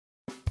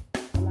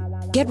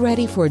Get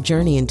ready for a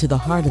journey into the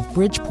heart of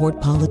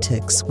Bridgeport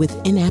politics with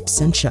In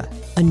Absentia,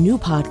 a new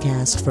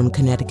podcast from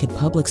Connecticut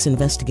Public's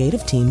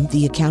investigative team,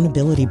 The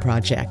Accountability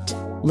Project.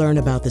 Learn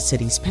about the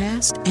city's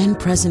past and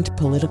present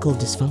political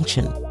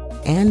dysfunction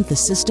and the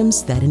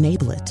systems that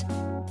enable it.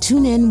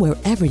 Tune in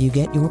wherever you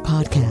get your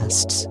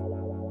podcasts.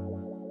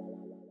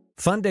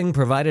 Funding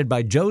provided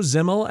by Joe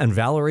Zimmel and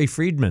Valerie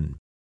Friedman.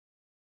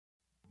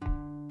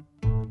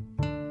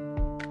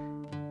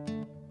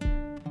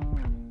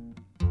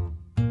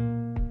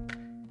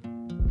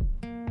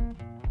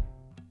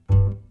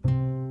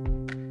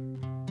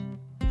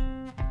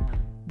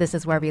 This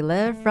is Where We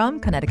Live from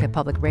Connecticut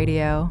Public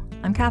Radio.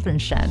 I'm Catherine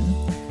Shen.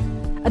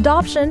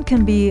 Adoption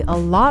can be a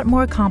lot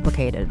more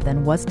complicated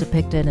than what's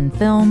depicted in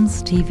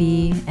films,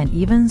 TV, and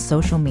even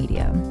social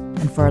media.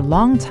 And for a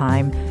long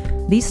time,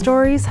 these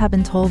stories have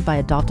been told by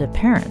adopted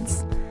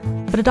parents.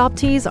 But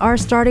adoptees are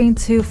starting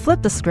to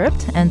flip the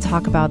script and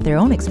talk about their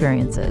own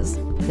experiences.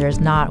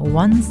 There's not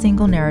one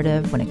single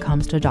narrative when it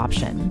comes to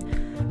adoption.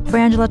 For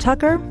Angela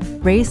Tucker,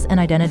 race and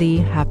identity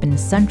have been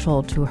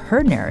central to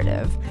her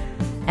narrative.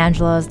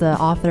 Angela is the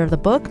author of the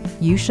book,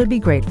 You Should Be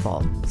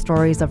Grateful,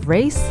 Stories of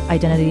Race,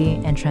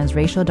 Identity, and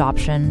Transracial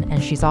Adoption,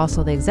 and she's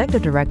also the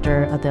executive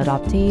director of the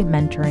Adoptee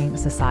Mentoring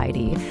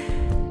Society.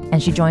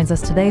 And she joins us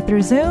today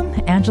through Zoom.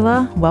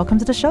 Angela, welcome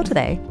to the show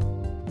today.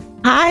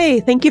 Hi,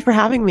 thank you for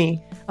having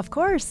me. Of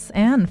course.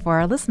 And for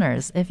our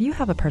listeners, if you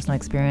have a personal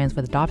experience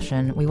with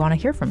adoption, we want to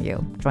hear from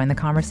you. Join the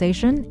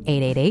conversation,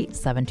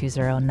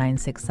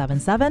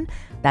 888-720-9677.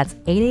 That's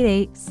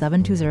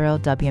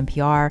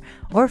 888-720-WNPR,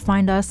 or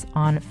find us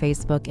on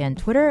Facebook and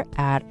Twitter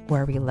at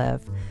Where We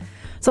Live.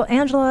 So,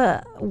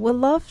 Angela, would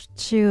love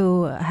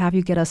to have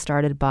you get us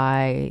started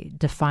by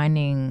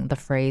defining the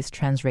phrase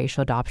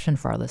transracial adoption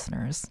for our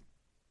listeners.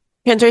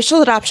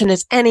 Transracial adoption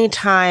is any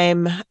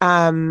time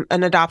an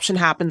adoption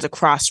happens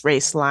across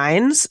race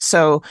lines.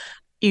 So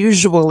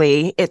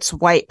usually it's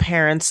white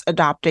parents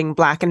adopting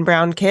Black and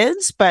brown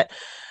kids, but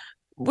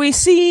we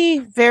see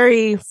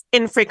very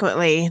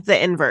infrequently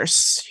the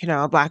inverse,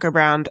 a Black or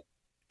brown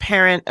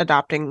parent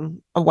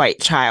adopting a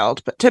white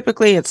child, but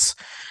typically it's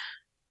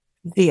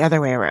the other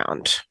way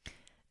around.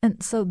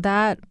 And so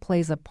that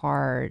plays a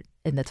part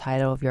in the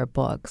title of your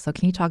book. So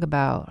can you talk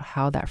about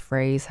how that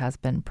phrase has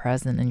been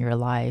present in your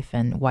life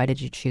and why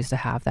did you choose to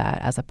have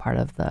that as a part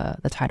of the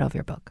title of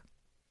your book?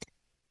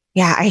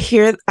 Yeah,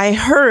 I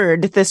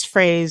heard this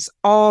phrase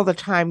all the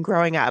time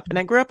growing up, and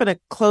I grew up in a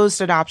closed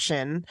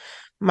adoption.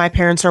 My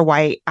parents are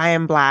white, I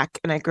am Black,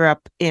 and I grew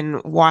up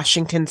in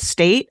Washington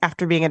State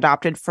after being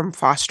adopted from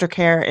foster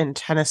care in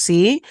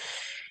Tennessee.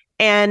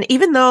 And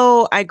even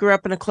though I grew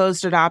up in a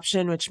closed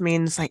adoption, which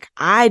means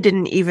I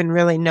didn't even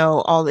really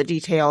know all the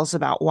details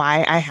about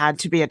why I had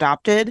to be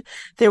adopted,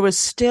 there was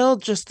still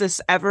just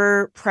this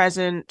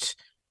ever-present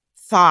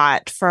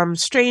thought from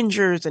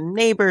strangers and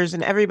neighbors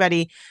and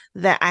everybody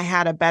that I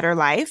had a better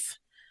life,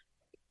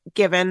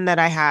 given that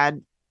I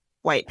had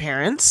white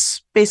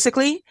parents,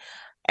 basically,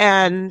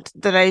 and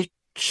that I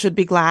should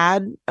be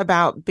glad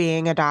about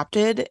being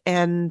adopted.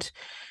 And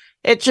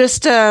it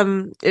just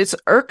it's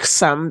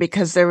irksome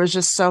because there was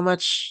just so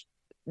much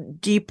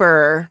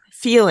deeper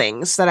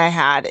feelings that I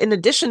had, in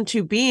addition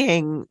to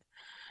being,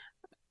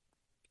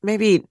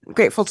 maybe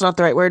grateful is not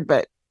the right word,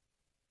 but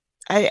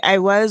I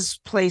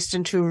was placed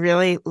into a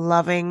really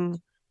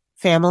loving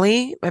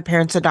family. My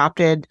parents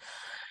adopted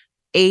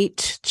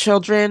 8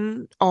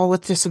 children, all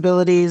with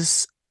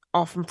disabilities,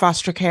 all from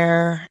foster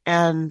care,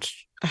 and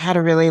I had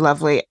a really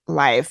lovely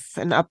life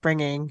and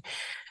upbringing.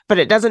 But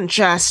it doesn't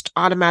just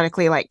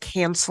automatically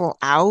cancel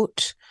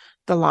out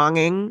the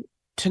longing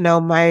to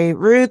know my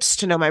roots,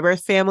 to know my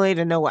birth family,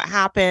 to know what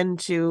happened,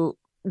 to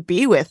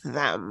be with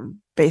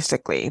them,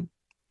 basically.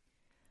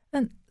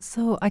 And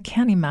so I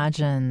can't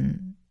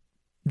imagine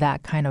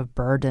that kind of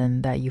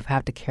burden that you've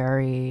had to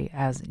carry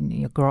as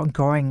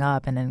growing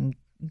up and then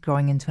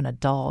growing into an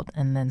adult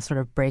and then sort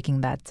of breaking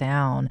that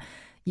down.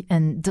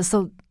 And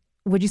so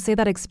would you say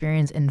that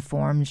experience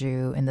informed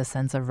you in the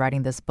sense of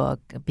writing this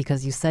book?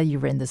 Because you said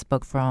you've written this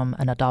book from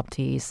an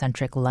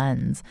adoptee-centric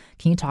lens.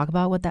 Can you talk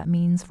about what that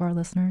means for our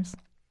listeners?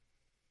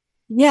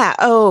 Yeah.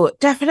 Oh,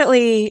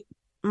 definitely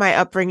my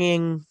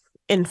upbringing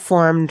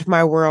informed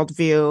my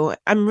worldview.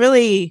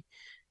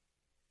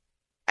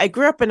 I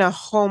grew up in a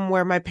home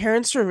where my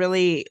parents were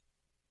really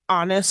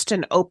honest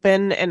and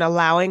open and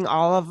allowing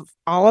all of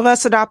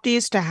us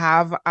adoptees to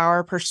have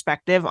our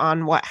perspective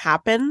on what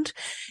happened.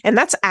 And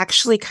that's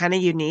actually kind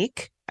of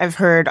unique. I've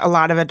heard a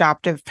lot of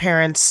adoptive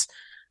parents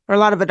or a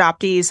lot of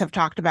adoptees have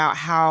talked about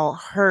how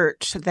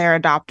hurt their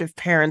adoptive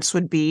parents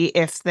would be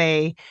if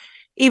they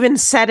even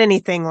said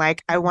anything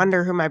like, I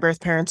wonder who my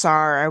birth parents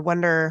are. I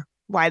wonder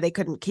why they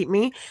couldn't keep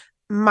me.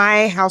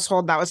 My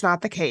household, that was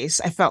not the case.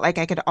 I felt like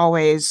I could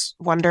always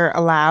wonder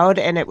aloud,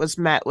 and it was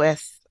met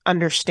with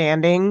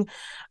understanding.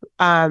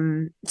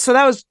 So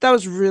that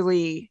was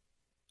really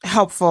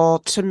helpful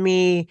to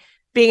me,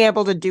 being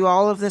able to do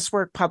all of this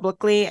work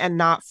publicly and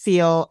not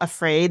feel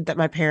afraid that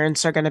my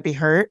parents are going to be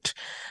hurt.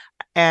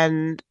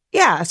 And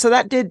yeah, so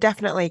that did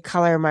definitely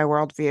color my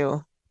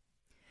worldview.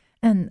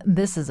 And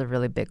this is a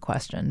really big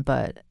question,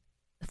 but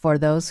for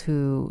those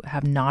who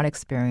have not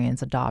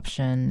experienced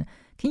adoption,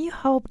 can you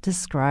help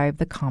describe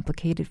the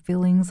complicated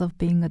feelings of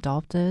being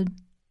adopted?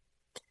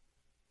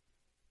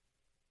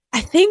 I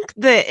think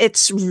that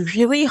it's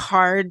really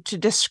hard to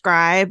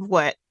describe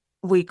what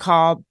we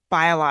call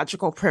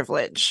biological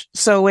privilege.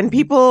 So when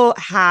people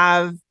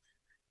have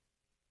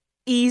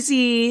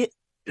easy,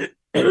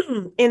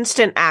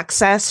 instant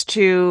access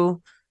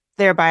to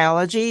their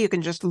biology, you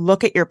can just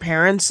look at your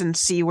parents and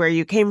see where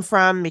you came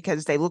from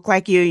because they look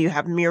like you. You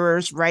have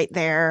mirrors right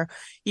there.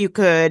 You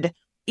could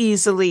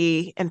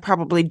easily and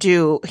probably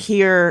do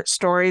hear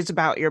stories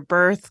about your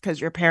birth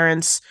because your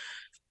parents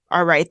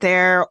are right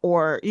there,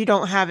 or you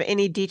don't have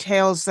any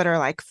details that are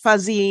like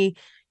fuzzy.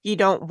 You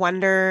don't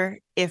wonder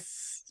if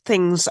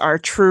things are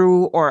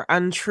true or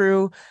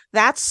untrue.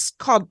 That's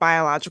called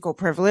biological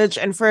privilege.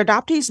 And for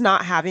adoptees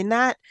not having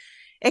that,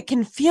 it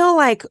can feel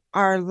like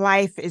our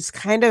life is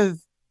kind of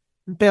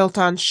built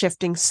on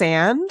shifting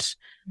sand.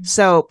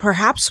 So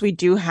perhaps we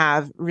do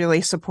have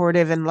really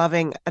supportive and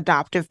loving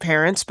adoptive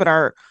parents, but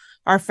our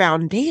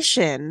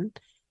foundation,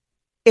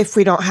 if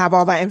we don't have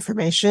all that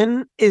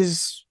information,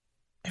 is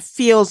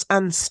feels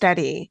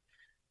unsteady.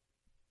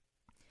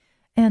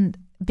 And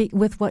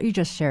with what you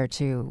just shared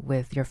too,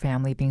 with your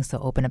family being so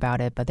open about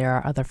it, but there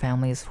are other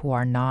families who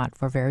are not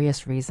for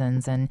various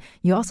reasons. And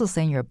you also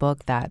say in your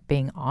book that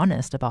being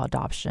honest about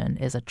adoption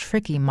is a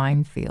tricky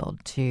minefield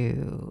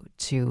to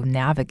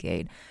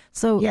navigate.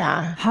 So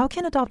Yeah. how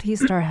can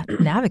adoptees start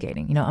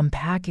navigating,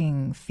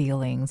 unpacking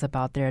feelings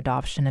about their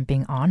adoption and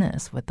being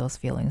honest with those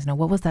feelings?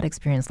 What was that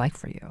experience like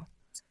for you?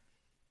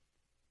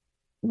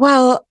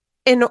 Well,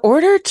 in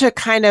order to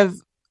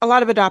a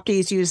lot of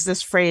adoptees use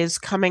this phrase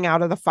coming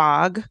out of the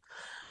fog,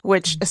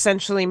 which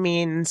essentially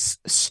means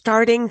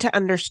starting to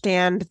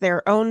understand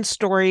their own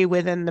story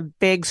within the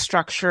big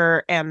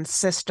structure and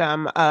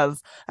system of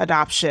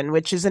adoption,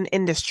 which is an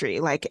industry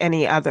like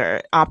any other.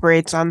 It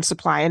operates on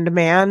supply and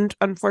demand,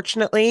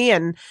 unfortunately.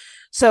 And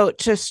so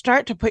to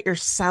start to put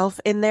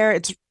yourself in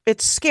there,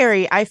 it's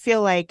scary. I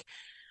feel like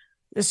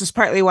this is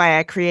partly why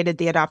I created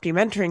the Adoptee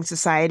Mentoring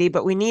Society,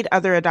 but we need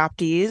other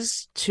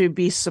adoptees to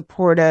be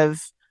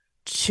supportive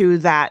to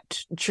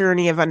that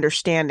journey of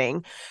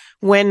understanding.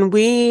 When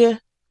we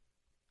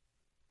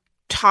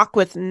talk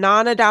with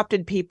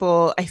non-adopted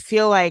people, I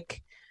feel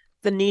like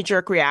the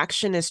knee-jerk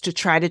reaction is to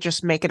try to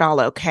just make it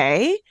all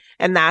okay.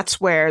 And that's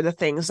where the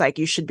things like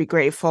you should be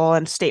grateful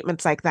and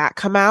statements like that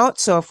come out.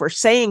 So if we're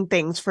saying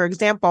things, for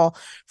example,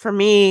 for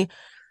me,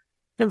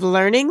 of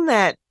learning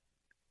that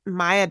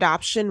my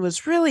adoption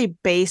was really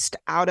based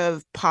out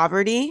of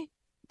poverty,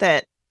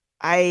 that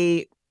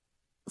I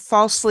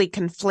falsely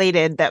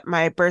conflated that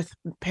my birth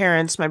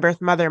parents, my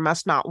birth mother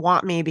must not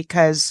want me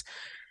because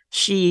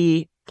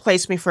she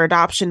placed me for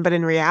adoption. But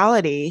in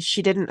reality,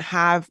 she didn't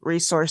have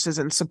resources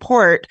and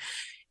support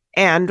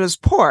and was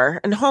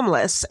poor and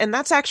homeless. And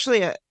that's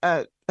actually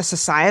a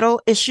societal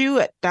issue.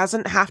 It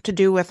doesn't have to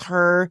do with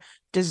her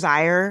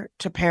desire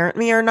to parent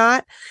me or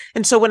not.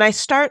 And so when I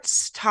start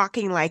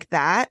talking like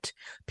that,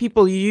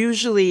 people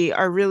usually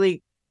are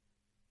really,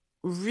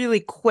 really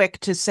quick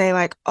to say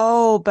like,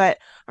 oh, but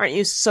aren't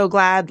you so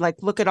glad? Like,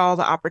 look at all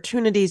the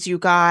opportunities you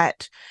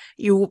got.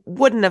 You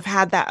wouldn't have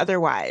had that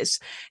otherwise.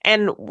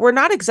 And we're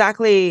not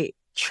exactly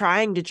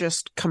trying to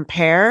just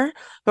compare,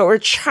 but we're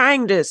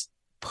trying to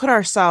put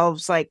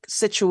ourselves like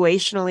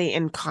situationally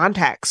in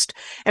context.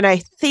 And I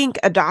think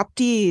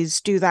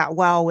adoptees do that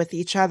well with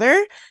each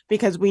other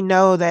because we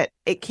know that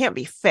it can't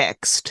be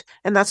fixed.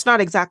 And that's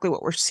not exactly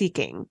what we're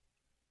seeking.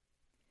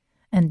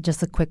 And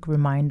just a quick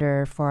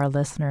reminder for our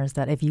listeners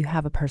that if you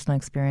have a personal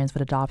experience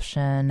with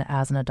adoption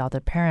as an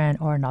adopted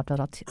parent or an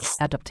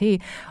adoptee,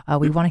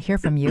 we want to hear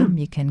from you.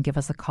 You can give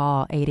us a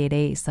call,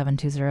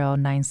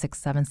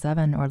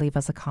 888-720-9677, or leave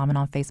us a comment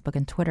on Facebook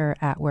and Twitter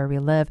at Where We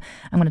Live.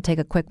 I'm going to take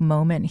a quick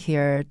moment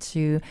here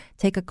to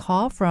take a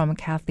call from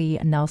Kathy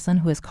Nelson,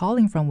 who is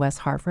calling from West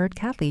Hartford.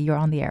 Kathy, you're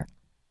on the air.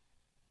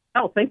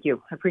 Oh, thank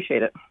you. I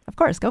appreciate it. Of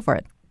course. Go for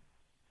it.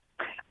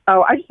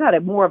 Oh, I just had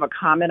more of a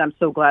comment. I'm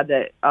so glad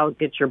that I'll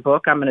get your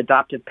book. I'm an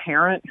adoptive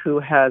parent who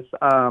has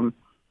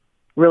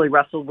really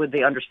wrestled with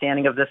the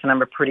understanding of this, and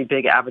I'm a pretty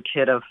big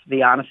advocate of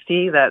the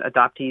honesty that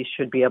adoptees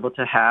should be able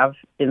to have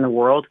in the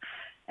world.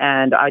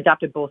 And I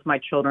adopted both my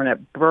children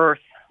at birth.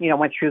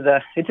 Went through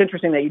it's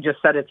interesting that you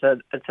just said it's a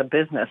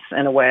business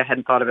in a way. I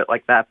hadn't thought of it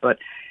like that, but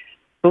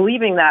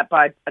believing that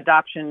by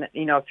adoption,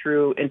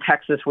 through in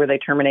Texas where they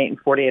terminate in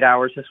 48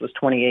 hours, this was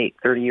 30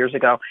 years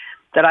ago,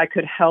 that I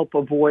could help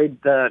avoid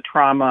the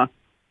trauma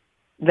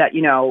that,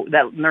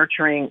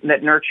 that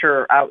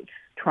nurture out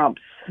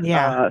trumps,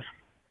 the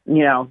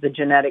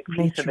genetic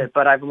piece of it.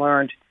 But I've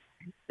learned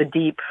the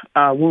deep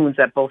wounds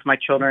that both my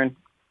children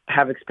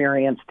have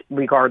experienced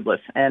regardless.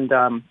 And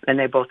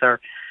they both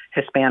are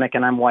Hispanic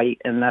and I'm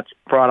white, and that's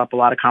brought up a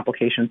lot of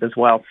complications as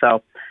well.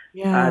 So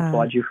I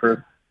applaud you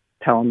for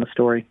telling the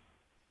story.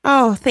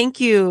 Oh, thank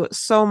you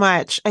so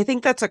much. I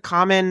think that's a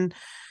common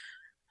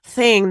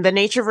thing, the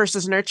nature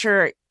versus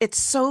nurture. It's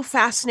so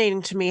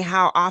fascinating to me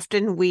how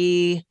often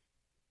we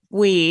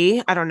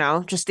I don't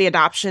know, just the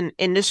adoption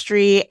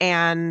industry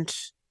and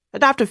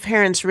adoptive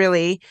parents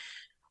really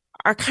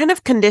are kind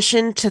of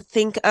conditioned to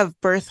think of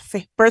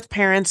birth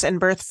parents and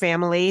birth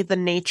family, the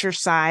nature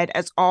side,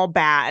 as all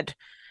bad,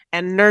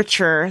 and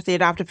nurture, the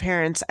adoptive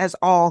parents, as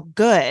all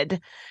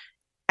good.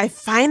 I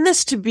find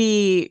this to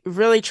be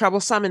really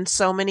troublesome in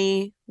so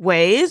many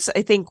ways.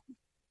 I think,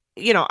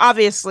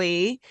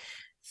 obviously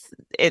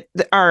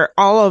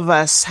all of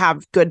us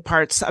have good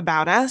parts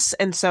about us.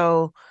 And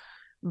so,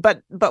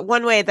 but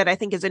one way that I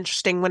think is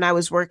interesting, when I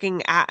was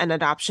working at an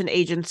adoption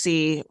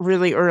agency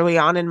really early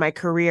on in my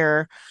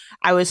career,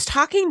 I was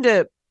talking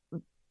to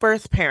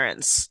birth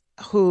parents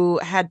who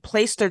had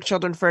placed their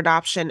children for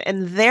adoption,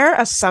 and their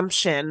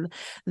assumption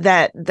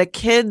that the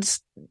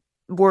kids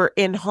were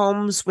in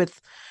homes with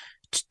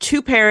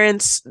two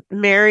parents,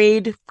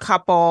 married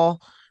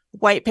couple,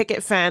 white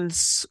picket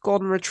fence,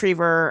 golden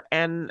retriever,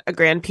 and a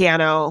grand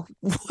piano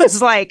was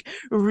like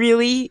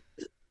really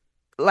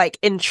like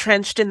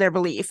entrenched in their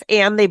belief.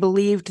 And they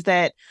believed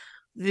that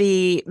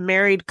the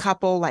married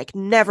couple like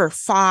never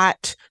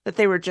fought, that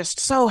they were just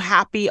so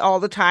happy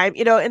all the time,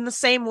 in the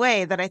same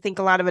way that I think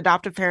a lot of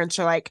adoptive parents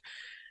are like,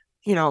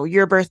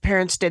 your birth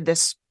parents did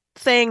this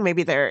thing,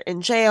 maybe they're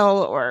in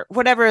jail or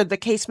whatever the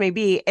case may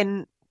be.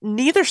 And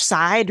neither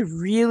side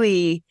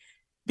really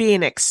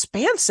being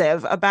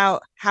expansive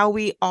about how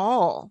we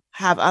all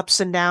have ups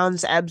and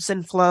downs, ebbs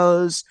and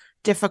flows,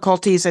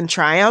 difficulties and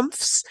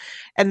triumphs.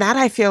 And that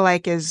I feel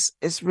like is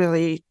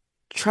really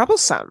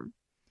troublesome.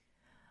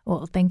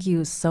 Well, thank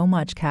you so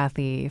much,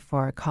 Kathy,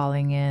 for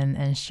calling in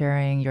and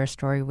sharing your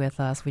story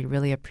with us. We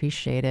really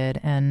appreciate it.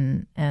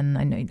 And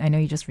I know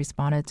you just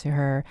responded to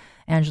her,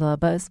 Angela,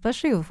 but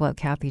especially with what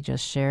Kathy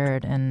just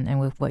shared and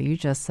with what you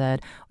just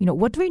said,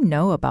 what do we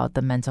know about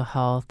the mental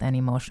health and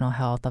emotional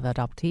health of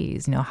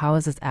adoptees? How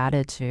is this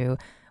added to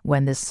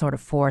when this sort of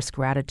forced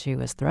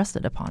gratitude is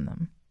thrusted upon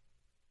them?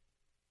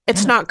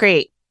 It's not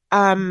great.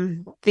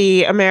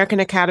 The American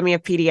Academy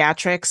of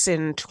Pediatrics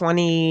in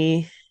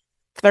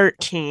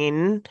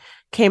 2013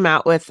 came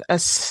out with a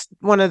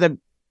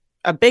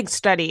big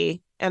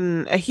study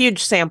and a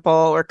huge sample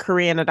or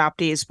Korean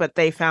adoptees, but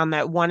they found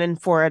that 1 in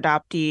 4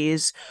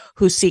 adoptees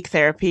who seek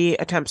therapy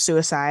attempt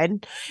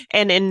suicide.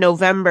 And in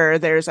November,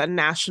 there's a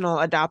National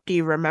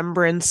Adoptee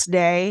Remembrance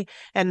Day,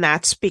 and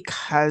that's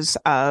because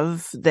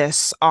of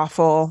this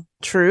awful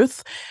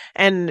truth.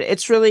 And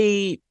it's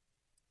really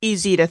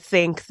easy to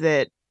think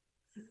that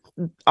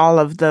all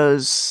of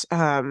those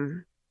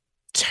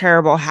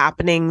terrible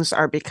happenings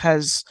are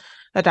because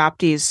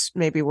adoptees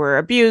maybe were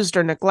abused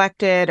or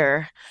neglected,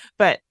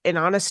 but in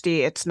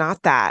honesty, it's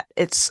not that.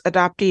 It's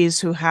adoptees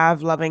who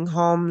have loving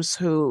homes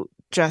who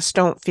just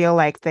don't feel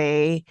like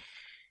they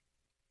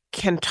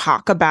can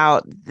talk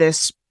about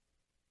this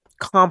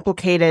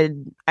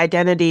complicated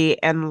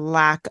identity and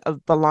lack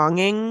of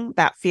belonging,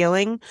 that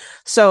feeling.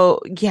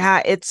 So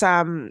yeah, it's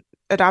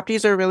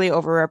adoptees are really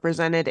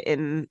overrepresented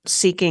in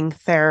seeking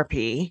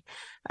therapy,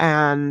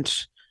 and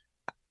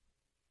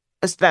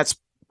that's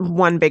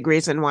one big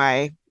reason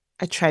why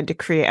I'm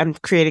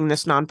creating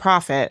this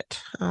nonprofit.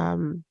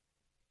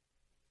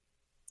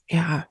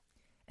 Yeah.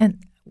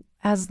 And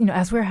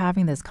as we're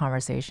having this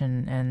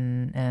conversation,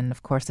 and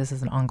of course, this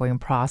is an ongoing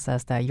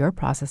process that you're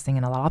processing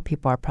and a lot of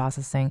people are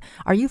processing,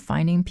 are you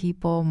finding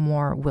people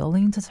more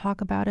willing to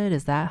talk about it?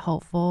 Is that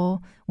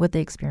helpful with the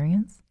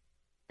experience?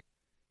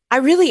 I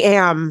really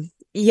am.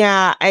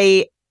 Yeah.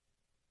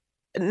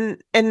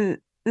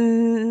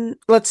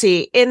 Let's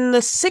see, in the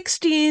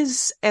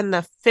 60s and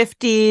the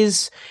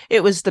 50s,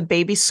 it was the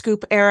baby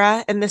scoop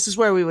era. And this is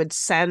where we would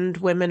send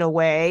women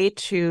away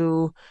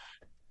to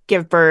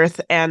give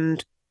birth,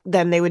 and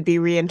then they would be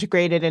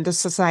reintegrated into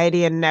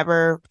society and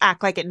never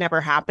act like it never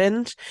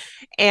happened.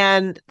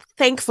 And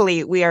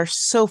thankfully, we are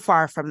so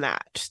far from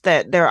that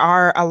there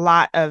are a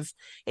lot of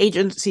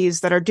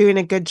agencies that are doing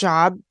a good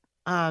job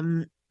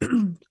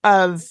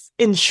of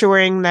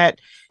ensuring that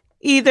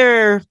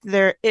either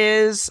there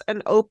is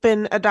an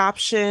open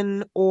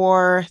adoption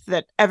or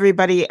that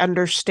everybody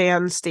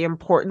understands the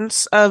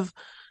importance of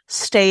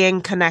staying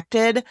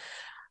connected.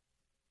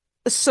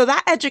 So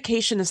that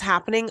education is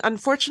happening.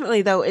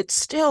 Unfortunately, though, it's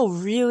still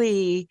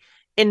really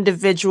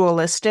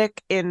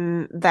individualistic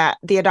in that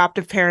the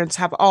adoptive parents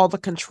have all the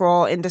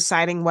control in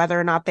deciding whether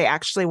or not they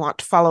actually want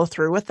to follow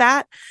through with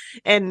that.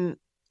 And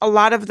a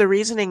lot of the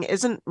reasoning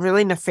isn't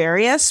really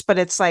nefarious, but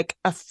it's like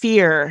a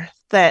fear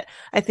that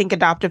I think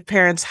adoptive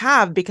parents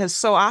have, because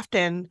so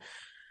often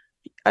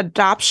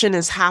adoption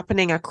is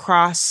happening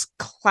across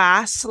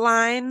class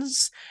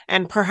lines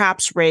and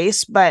perhaps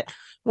race, but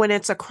when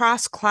it's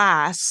across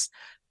class,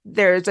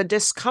 there's a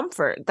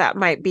discomfort that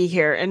might be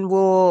here, and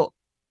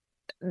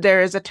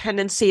there is a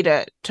tendency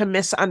to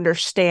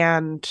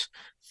misunderstand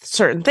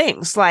certain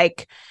things.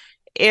 Like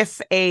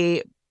if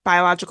a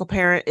biological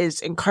parent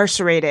is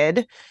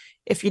incarcerated,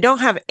 if you don't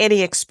have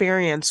any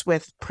experience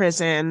with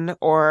prison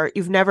or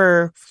you've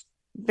never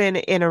been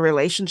in a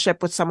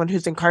relationship with someone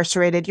who's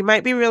incarcerated, you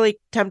might be really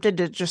tempted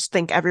to just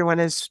think everyone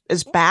is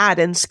bad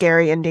and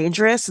scary and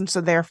dangerous. And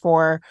so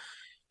therefore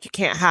you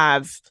can't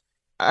have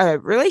a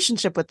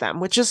relationship with them,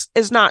 which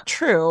is not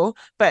true,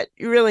 but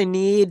you really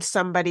need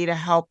somebody to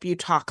help you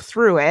talk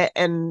through it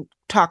and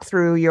talk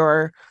through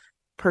your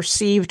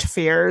perceived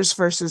fears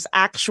versus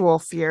actual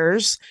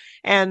fears.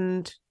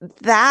 And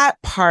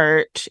that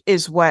part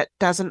is what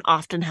doesn't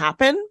often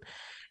happen,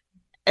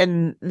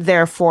 and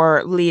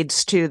therefore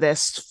leads to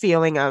this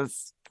feeling of,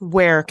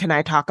 where can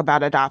I talk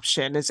about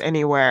adoption? Is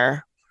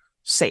anywhere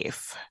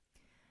safe?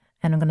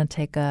 And I'm going to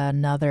take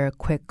another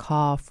quick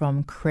call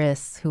from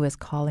Chris, who is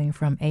calling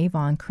from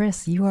Avon.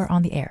 Chris, you are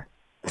on the air.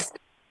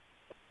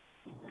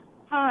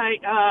 Hi,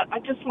 I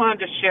just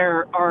wanted to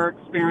share our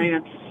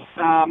experience.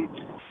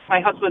 My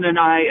husband and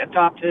I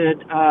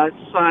adopted a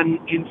son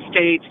in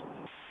state,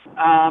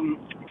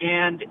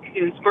 and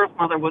his birth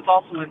mother was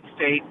also in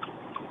state.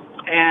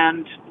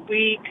 And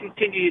we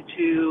continue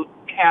to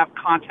have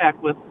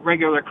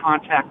regular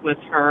contact with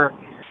her.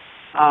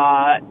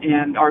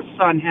 And our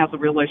son has a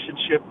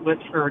relationship with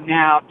her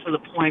now, to the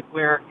point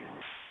where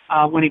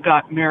when he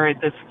got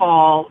married this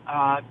fall,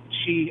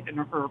 she and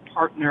her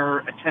partner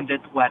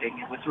attended the wedding.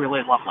 It was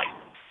really lovely.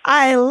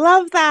 I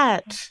love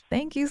that.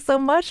 Thank you so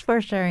much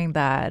for sharing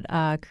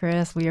that,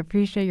 Chris. We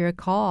appreciate your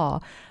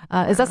call.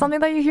 Is that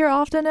something that you hear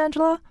often,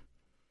 Angela?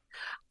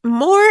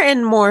 More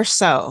and more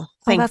so,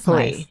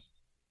 thankfully.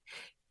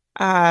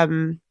 That's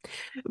nice.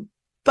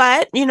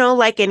 But,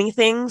 like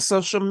anything,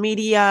 social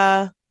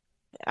media,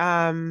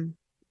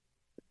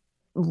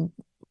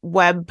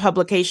 web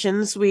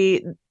publications,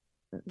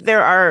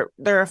 there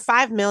are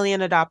 5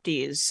 million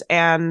adoptees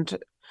and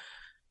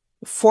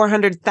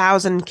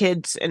 400,000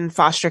 kids in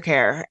foster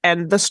care,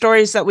 and the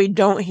stories that we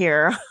don't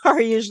hear are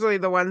usually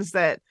the ones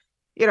that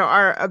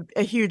are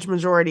a huge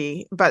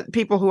majority. But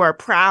people who are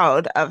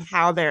proud of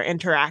how they're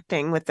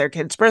interacting with their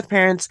kids' birth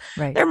parents,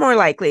 right, they're more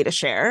likely to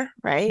share,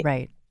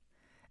 right?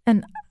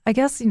 And I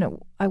guess,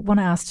 I want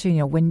to ask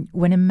too, when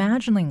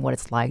imagining what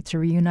it's like to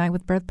reunite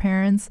with birth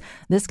parents,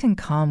 this can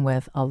come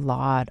with a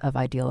lot of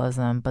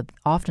idealism. But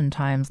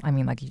oftentimes,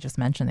 like you just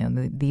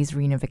mentioned, these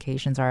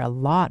reunifications are a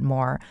lot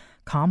more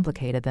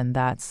complicated than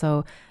that.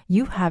 So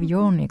you have your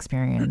own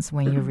experience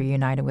when you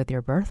reunited with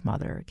your birth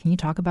mother. Can you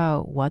talk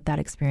about what that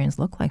experience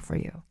looked like for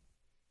you?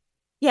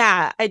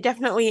 Yeah, I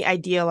definitely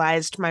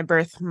idealized my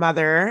birth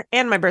mother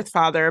and my birth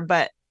father,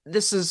 but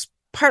this is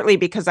partly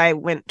because I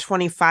went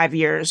 25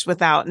 years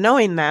without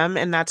knowing them,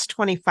 and that's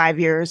 25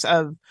 years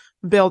of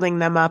building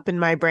them up in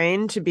my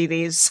brain to be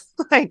these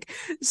like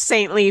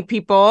saintly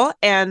people,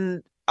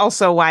 and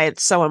also why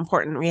it's so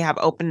important we have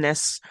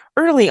openness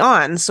early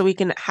on so we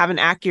can have an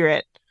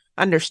accurate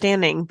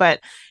understanding. But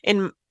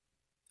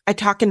I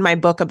talk in my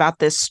book about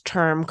this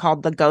term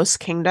called the ghost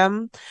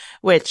kingdom,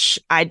 which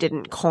I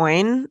didn't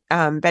coin.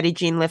 Betty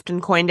Jean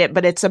Lifton coined it,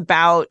 but it's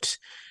about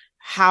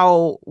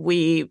how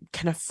we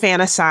kind of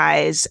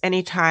fantasize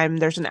anytime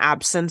there's an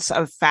absence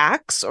of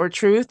facts or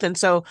truth. And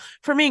so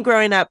for me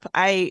growing up,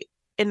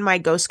 in my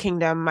ghost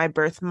kingdom, my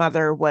birth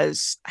mother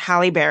was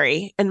Halle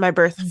Berry and my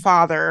birth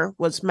father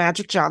was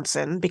Magic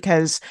Johnson,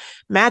 because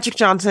Magic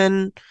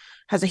Johnson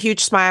has a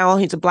huge smile.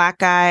 He's a Black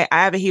guy.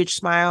 I have a huge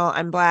smile.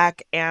 I'm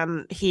Black,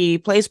 and he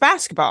plays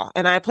basketball,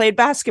 and I played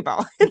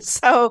basketball. And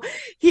so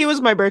he was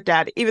my birth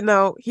dad, even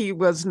though he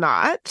was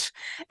not.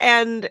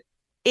 And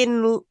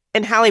in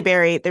Halle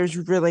Berry, there's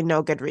really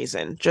no good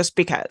reason, just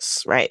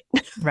because, right?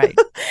 Right.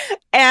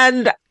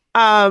 And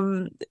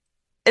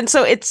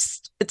so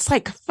it's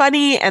like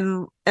funny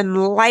and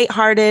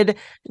lighthearted,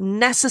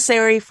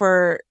 necessary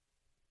for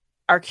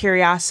our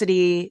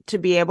curiosity to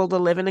be able to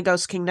live in a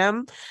ghost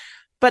kingdom.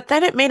 But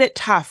then it made it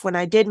tough when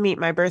I did meet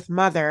my birth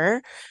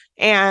mother,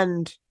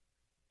 and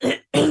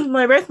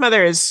my birth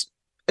mother is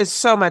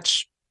so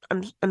much.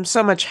 I'm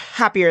so much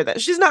happier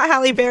that she's not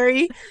Halle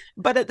Berry,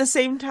 but at the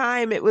same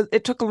time,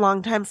 it took a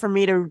long time for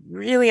me to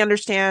really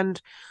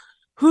understand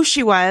who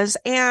she was.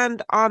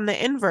 And on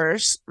the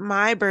inverse,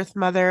 my birth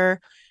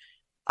mother,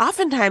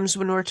 oftentimes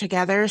when we're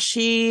together,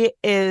 she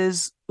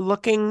is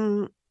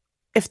looking,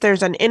 if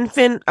there's an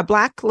infant, a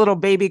Black little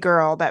baby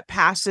girl that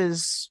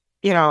passes,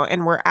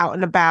 and we're out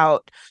and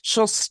about,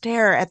 she'll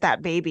stare at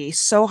that baby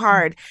so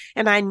hard.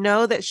 And I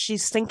know that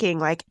she's thinking,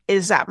 like,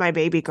 is that my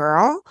baby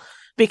girl?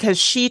 Because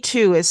she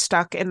too is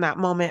stuck in that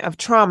moment of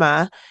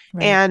trauma.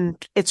 Right.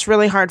 And it's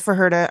really hard for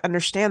her to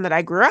understand that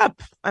I grew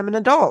up, I'm an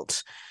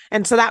adult.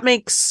 And so that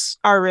makes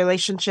our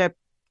relationship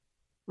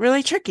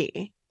really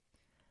tricky.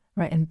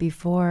 Right. And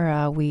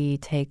before we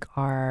take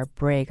our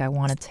break, I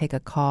want to take a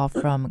call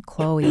from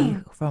Chloe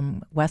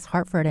from West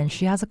Hartford, and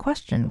she has a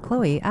question.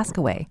 Chloe, ask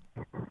away.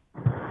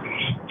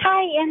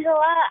 Hi,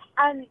 Angela.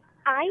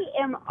 I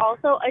am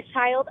also a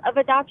child of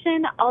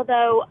adoption,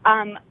 although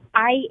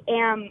I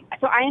am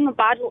a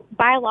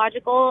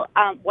biological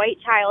white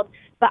child,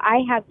 but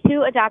I have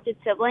 2 adopted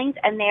siblings,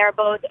 and they are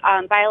both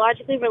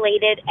biologically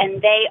related,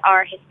 and they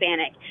are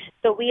Hispanic.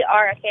 So we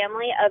are a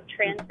family of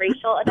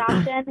transracial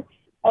adoption,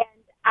 and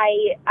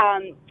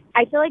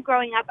I feel like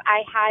growing up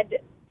I had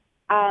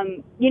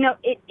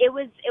it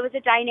was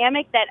a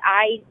dynamic that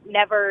I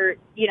never,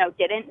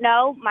 didn't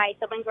know. My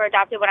siblings were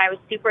adopted when I was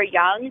super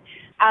young.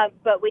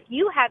 But with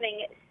you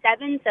having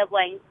 7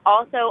 siblings,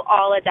 also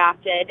all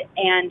adopted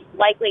and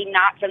likely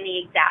not from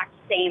the exact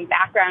same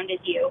background as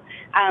you,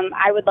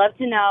 I would love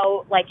to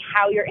know, like,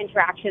 how your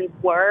interactions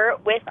were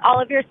with all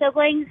of your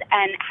siblings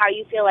and how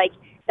you feel like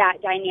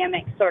that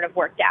dynamic sort of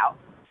worked out.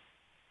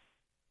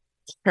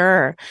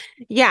 Sure.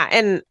 Yeah.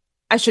 And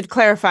I should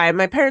clarify,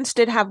 my parents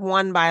did have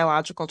one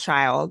biological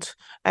child,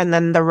 and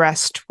then the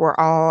rest were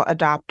all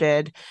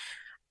adopted.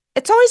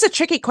 It's always a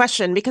tricky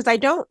question because I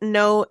don't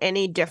know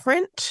any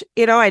different.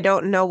 I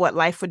don't know what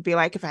life would be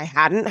like if I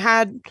hadn't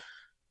had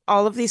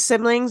all of these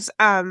siblings.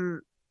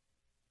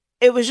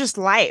 It was just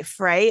life,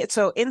 right?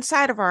 So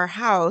inside of our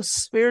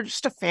house, we were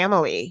just a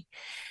family.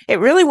 It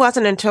really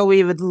wasn't until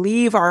we would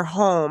leave our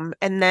home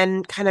and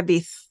then kind of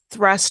be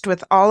thrust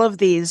with all of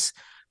these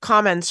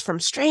comments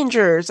from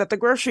strangers at the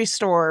grocery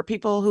store,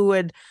 people who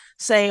would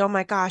say, "Oh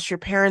my gosh, your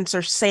parents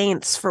are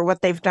saints for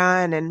what they've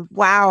done." And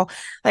wow,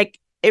 like,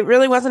 it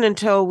really wasn't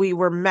until we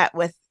were met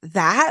with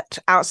that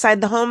outside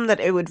the home that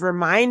it would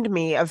remind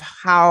me of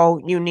how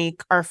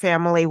unique our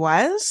family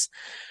was.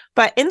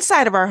 But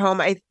inside of our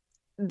home,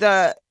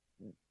 the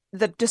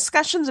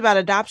discussions about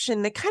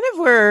adoption, they kind of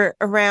were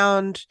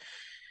around,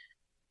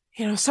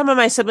 some of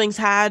my siblings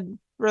had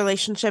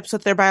relationships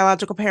with their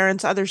biological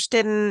parents, others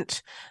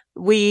didn't.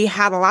 We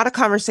had a lot of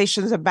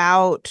conversations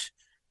about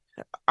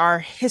our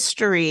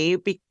history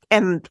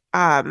and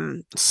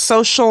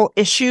social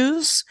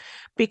issues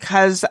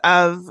because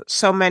of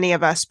so many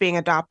of us being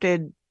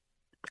adopted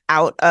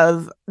out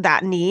of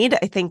that need.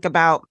 I think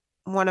about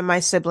one of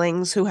my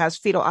siblings who has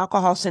fetal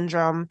alcohol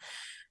syndrome.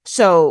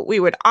 So we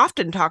would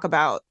often talk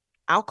about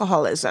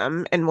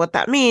alcoholism and what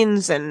that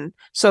means. And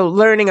so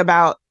learning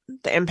about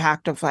the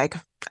impact of, like,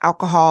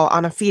 alcohol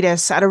on a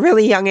fetus at a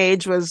really young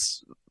age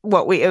was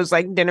it was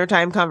like dinner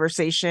time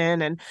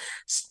conversation. And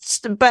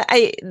but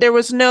there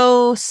was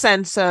no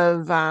sense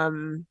of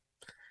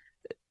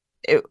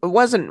it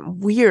wasn't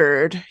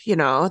weird,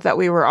 that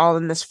we were all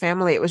in this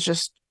family. It was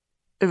just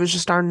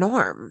our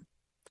norm.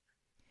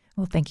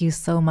 Well, thank you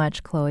so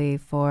much, Chloe,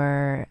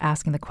 for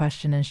asking the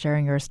question and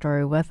sharing your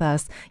story with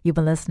us. You've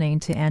been listening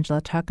to Angela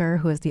Tucker,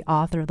 who is the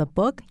author of the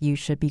book, You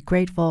Should Be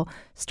Grateful,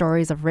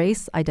 Stories of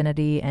Race,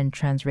 Identity, and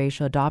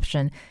Transracial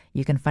Adoption.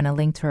 You can find a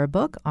link to her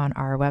book on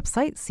our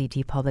website,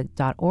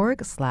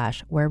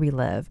 ctpublic.org/where we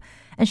live.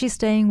 And she's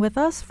staying with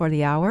us for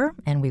the hour,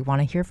 and we want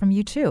to hear from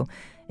you too.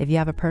 If you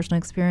have a personal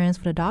experience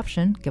with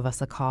adoption, give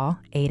us a call,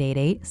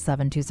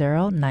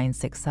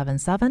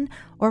 888-720-9677,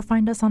 or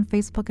find us on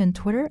Facebook and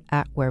Twitter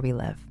at Where We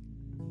Live.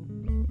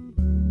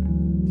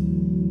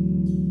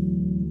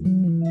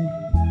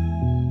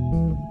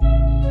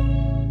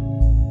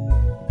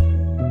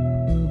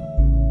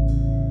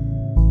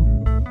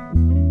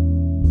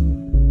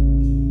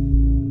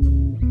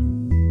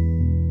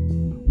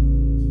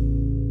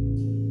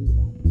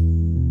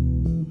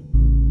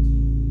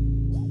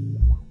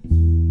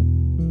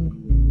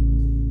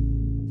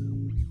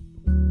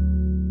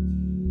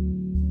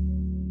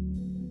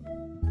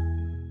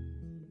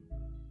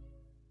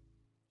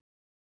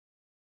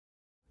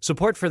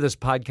 Support for this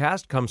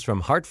podcast comes from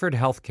Hartford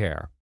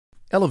Healthcare.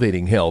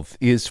 Elevating Health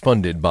is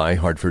funded by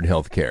Hartford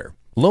Healthcare.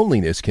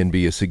 Loneliness can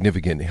be a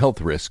significant health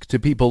risk to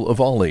people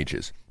of all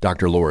ages.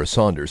 Dr. Laura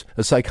Saunders,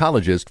 a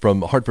psychologist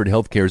from Hartford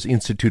Healthcare's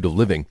Institute of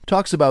Living,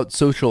 talks about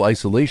social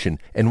isolation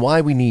and why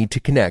we need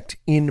to connect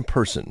in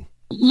person.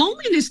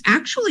 Loneliness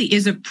actually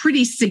is a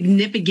pretty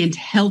significant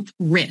health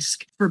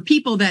risk for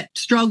people that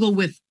struggle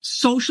with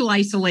social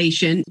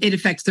isolation. It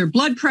affects their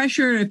blood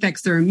pressure, it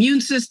affects their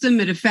immune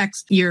system, it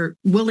affects your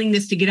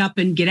willingness to get up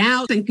and get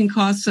out, and can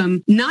cause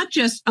some not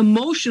just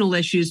emotional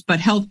issues, but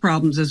health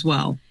problems as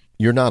well.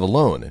 You're not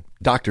alone.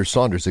 Dr.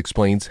 Saunders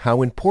explains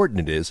how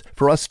important it is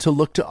for us to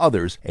look to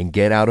others and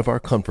get out of our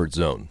comfort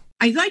zone.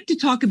 I like to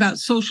talk about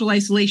social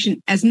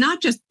isolation as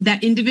not just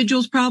that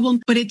individual's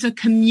problem, but it's a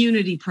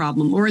community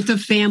problem or it's a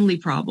family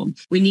problem.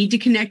 We need to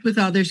connect with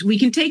others. We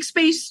can take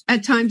space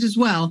at times as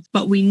well,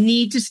 but we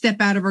need to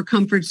step out of our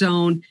comfort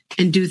zone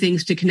and do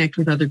things to connect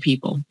with other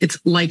people. It's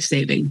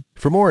life-saving.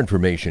 For more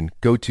information,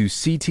 go to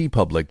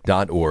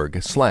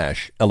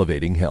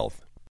ctpublic.org/elevatinghealth.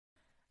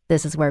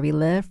 This is Where We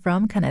Live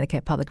from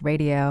Connecticut Public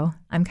Radio.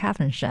 I'm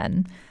Catherine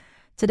Shen.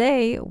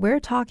 Today, we're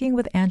talking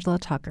with Angela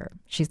Tucker.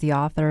 She's the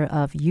author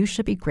of You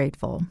Should Be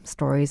Grateful,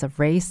 Stories of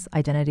Race,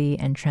 Identity,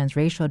 and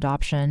Transracial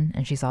Adoption,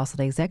 and she's also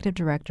the executive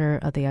director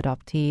of the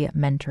Adoptee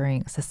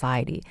Mentoring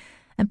Society.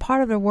 And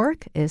part of her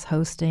work is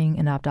hosting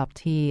an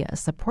adoptee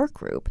support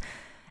group.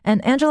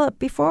 And Angela,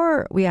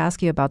 before we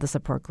ask you about the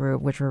support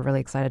group, which we're really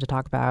excited to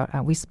talk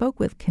about, we spoke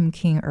with Kim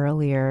King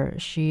earlier.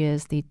 She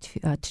is the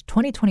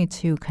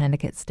 2022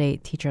 Connecticut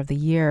State Teacher of the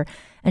Year,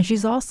 and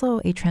she's also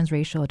a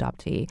transracial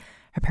adoptee.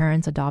 Her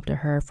parents adopted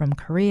her from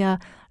Korea.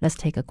 Let's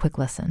take a quick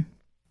listen.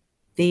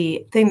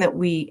 The thing that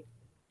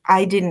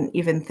I didn't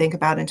even think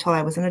about until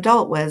I was an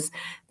adult was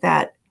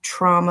that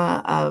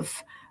trauma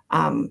of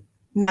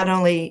not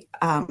only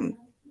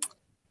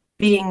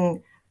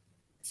being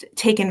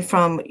taken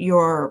from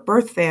your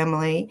birth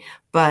family,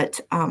 but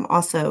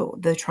also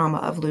the trauma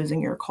of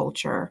losing your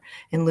culture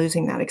and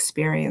losing that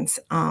experience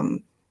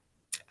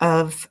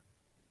of,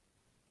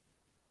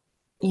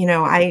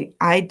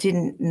 I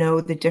didn't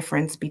know the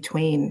difference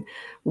between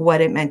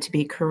what it meant to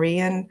be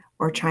Korean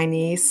or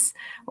Chinese,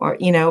 or,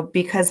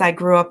 because I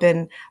grew up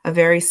in a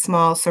very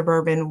small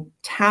suburban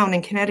town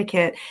in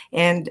Connecticut.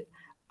 And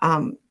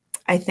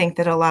I think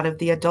that a lot of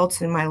the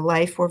adults in my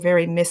life were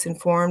very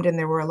misinformed, and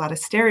there were a lot of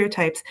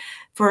stereotypes.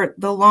 For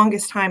the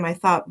longest time, I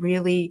thought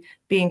really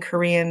being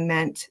Korean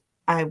meant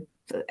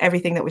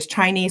everything that was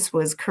Chinese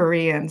was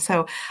Korean.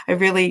 So I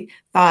really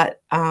thought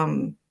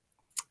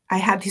I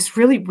had these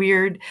really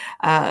weird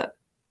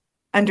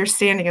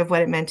understanding of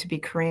what it meant to be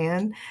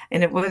Korean.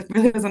 And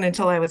really wasn't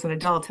until I was an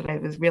adult that I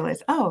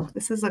realized, oh,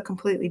 this is a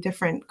completely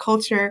different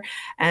culture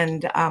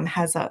and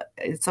has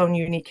its own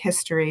unique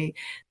history.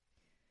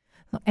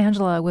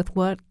 Angela, with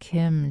what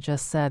Kim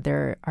just said,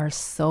 there are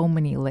so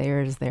many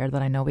layers there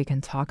that I know we can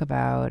talk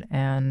about.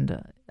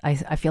 And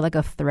I feel like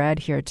a thread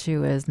here,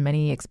 too, is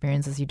many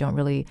experiences you don't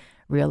really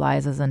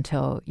realize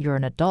until you're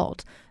an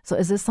adult. So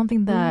is this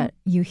something that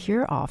you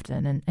hear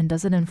often? And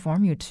does it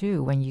inform you,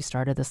 too, when you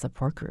started the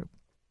support group?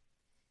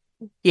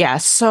 Yeah,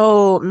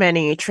 so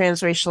many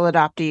transracial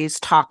adoptees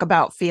talk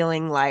about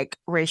feeling like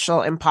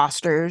racial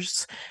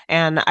imposters.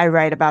 And I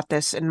write about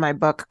this in my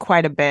book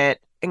quite a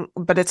bit.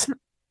 But it's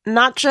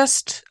not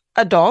just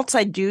adults.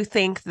 I do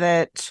think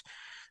that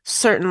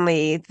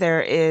certainly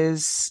there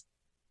is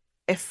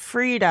a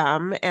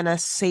freedom and a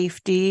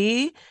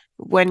safety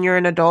when you're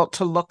an adult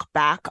to look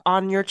back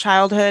on your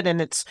childhood. And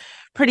it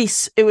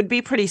would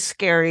be pretty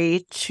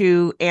scary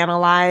to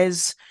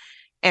analyze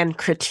and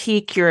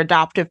critique your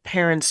adoptive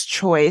parents'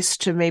 choice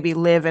to maybe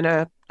live in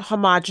a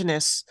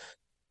homogenous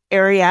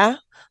area.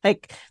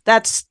 Like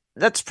that's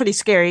pretty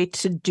scary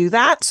to do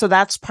that. So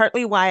that's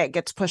partly why it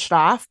gets pushed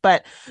off.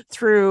 But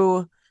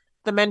through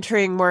the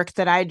mentoring work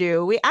that I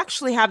do, we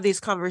actually have these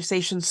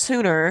conversations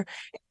sooner.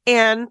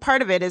 And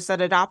part of it is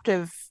that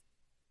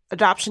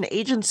adoption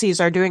agencies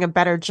are doing a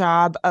better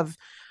job of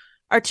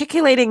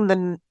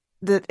articulating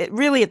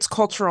it's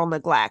cultural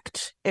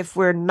neglect if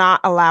we're not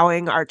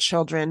allowing our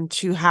children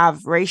to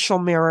have racial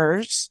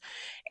mirrors,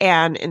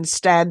 and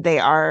instead they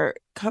are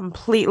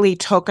completely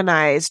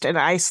tokenized and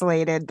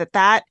isolated.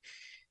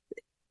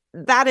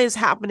 That is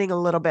happening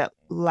a little bit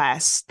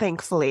less,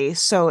 thankfully.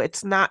 So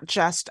it's not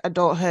just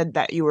adulthood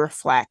that you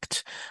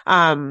reflect.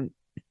 I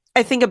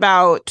think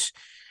about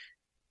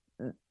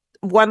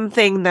one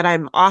thing that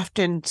I'm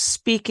often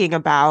speaking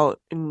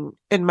about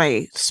in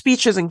my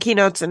speeches and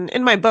keynotes and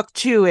in my book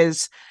too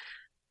is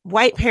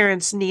white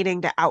parents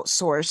needing to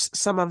outsource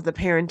some of the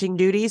parenting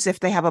duties if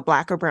they have a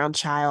Black or brown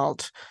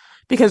child,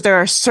 because there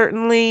are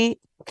certainly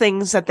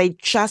things that they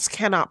just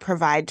cannot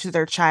provide to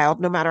their child,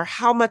 no matter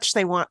how much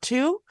they want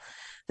to,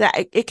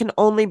 that it can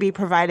only be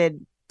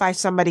provided by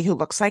somebody who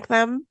looks like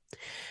them.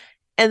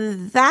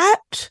 And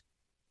that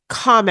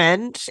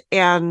comment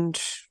and,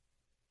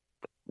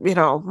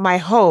 my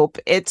hope,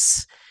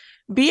 it's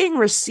being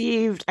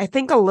received, I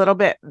think, a little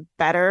bit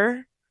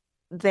better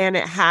than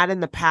it had in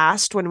the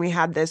past when we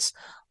had this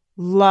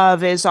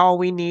love is all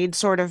we need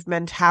sort of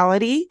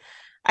mentality.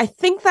 I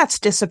think that's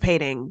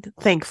dissipating,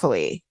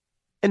 thankfully.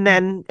 And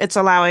then it's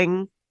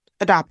allowing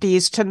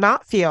adoptees to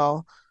not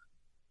feel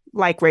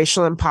like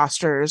racial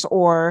imposters,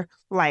 or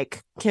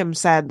like Kim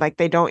said, like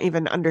they don't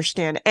even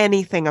understand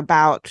anything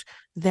about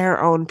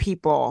their own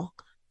people.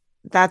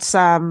 That's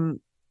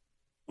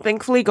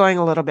thankfully going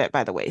a little bit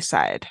by the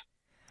wayside.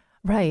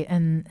 Right.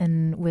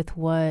 And with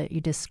what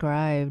you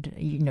described,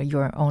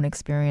 your own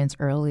experience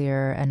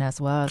earlier, and as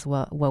well as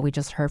what we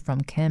just heard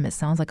from Kim, it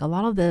sounds like a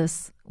lot of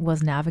this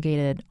was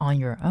navigated on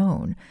your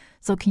own.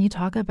 So can you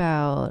talk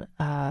about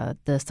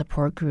the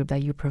support group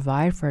that you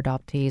provide for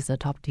adoptees, the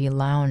Adoptee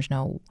Lounge?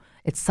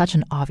 It's such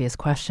an obvious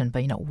question,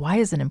 but why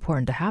is it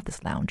important to have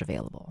this lounge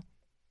available?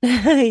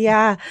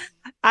 Yeah,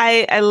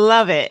 I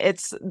love it.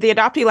 It's the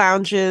Adoptee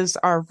Lounges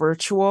are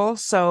virtual.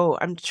 So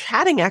I'm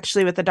chatting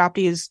actually with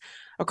adoptees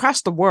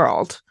across the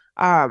world.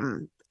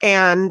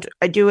 And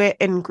I do it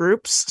in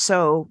groups.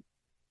 So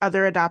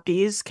other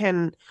adoptees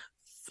can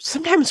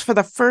sometimes for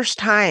the first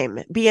time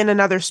be in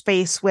another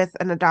space with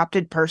an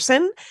adopted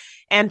person,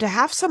 and to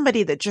have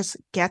somebody that just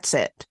gets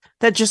it,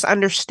 that just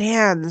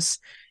understands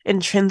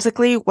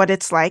intrinsically what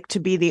it's like to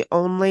be the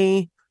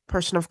only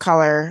person of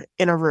color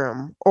in a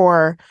room,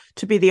 or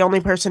to be the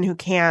only person who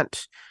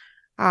can't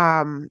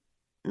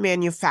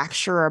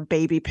manufacture a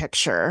baby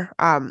picture.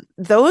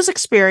 Those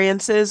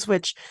experiences,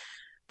 which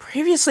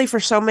previously for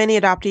so many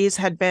adoptees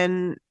had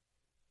been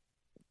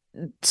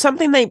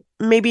something they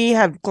maybe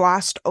have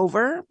glossed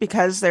over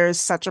because there is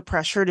such a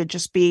pressure to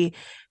just be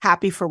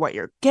happy for what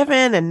you're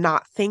given and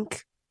not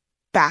think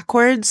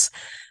backwards.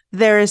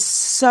 There is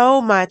so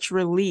much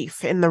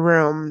relief in the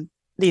room,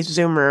 these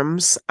Zoom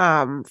rooms,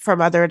 from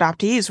other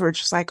adoptees. We're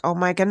just like, oh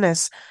my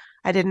goodness,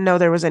 I didn't know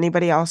there was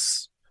anybody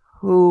else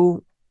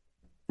who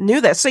knew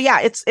this. So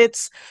yeah,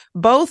 it's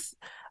both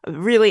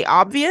really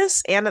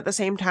obvious and at the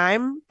same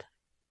time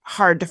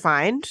hard to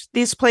find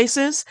these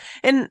places.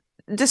 And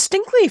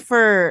distinctly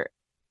for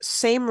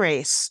same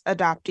race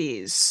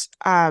adoptees,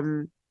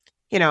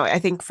 I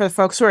think for the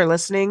folks who are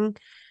listening,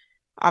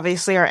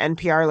 obviously our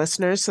NPR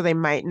listeners, so they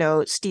might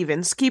know Steve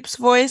Inskeep's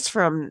voice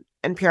from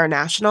NPR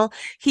National.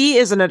 He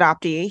is an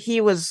adoptee.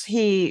 He was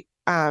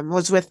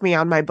with me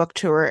on my book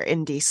tour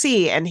in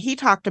DC, and he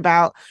talked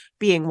about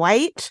being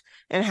white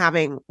and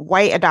having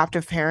white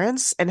adoptive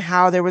parents and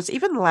how there was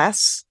even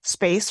less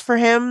space for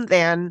him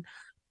than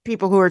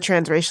people who were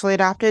transracially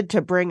adopted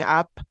to bring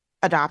up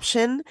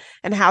adoption,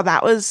 and how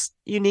that was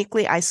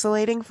uniquely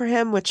isolating for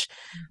him, which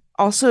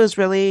also is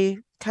really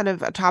kind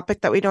of a topic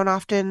that we don't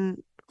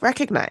often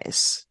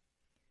recognize.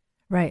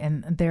 Right.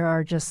 And there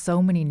are just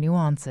so many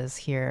nuances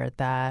here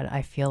that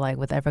I feel like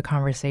with every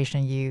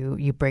conversation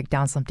you break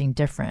down something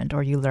different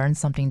or you learn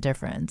something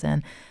different.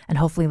 And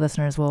hopefully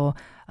listeners will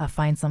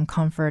find some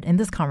comfort in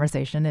this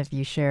conversation if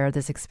you share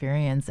this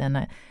experience.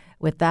 And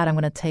with that, I'm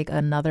going to take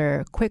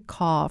another quick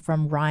call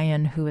from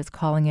Ryan, who is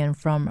calling in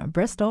from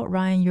Bristol.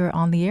 Ryan, you're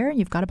on the air.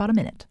 You've got about a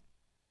minute.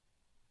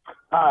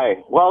 Hi.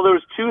 Well,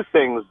 there's two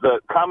things. The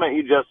comment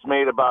you just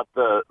made about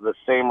the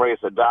same race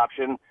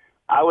adoption.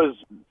 I was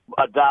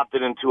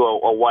adopted into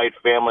a white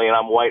family, and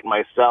I'm white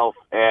myself,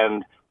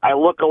 and I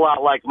look a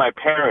lot like my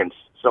parents.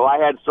 So I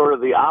had sort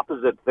of the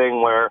opposite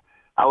thing where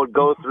I would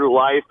go through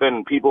life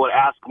and people would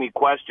ask me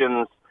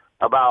questions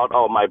about,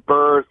 my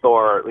birth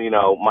or,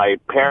 my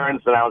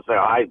parents, and I would say,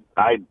 I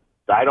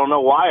don't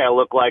know why I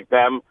look like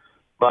them.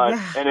 But,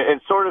 and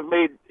it sort of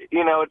made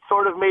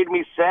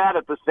me sad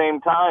at the same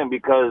time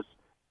because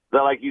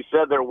like you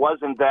said, there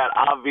wasn't that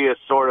obvious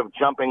sort of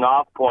jumping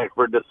off point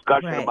for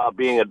discussion about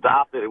being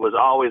adopted. It was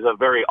always a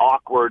very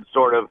awkward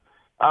sort of,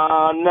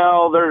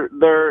 no, they're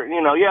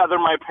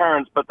my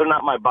parents, but they're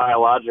not my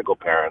biological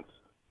parents.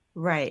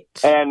 Right.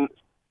 And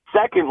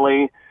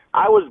secondly,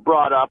 I was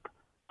brought up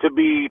to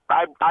be,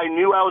 I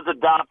knew I was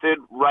adopted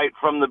right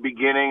from the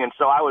beginning. And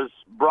so I was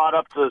brought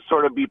up to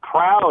sort of be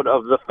proud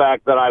of the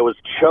fact that I was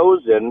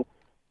chosen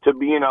to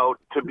be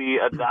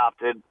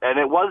adopted. And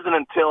it wasn't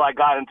until I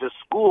got into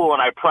school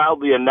and I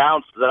proudly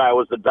announced that I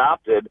was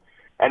adopted,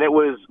 and it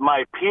was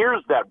my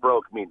peers that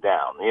broke me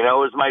down. It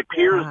was my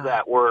peers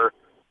that were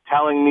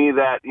telling me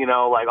that,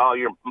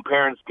 your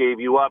parents gave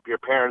you up, your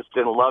parents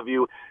didn't love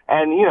you.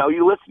 And,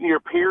 you listen to your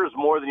peers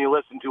more than you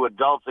listen to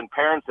adults and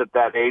parents at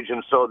that age.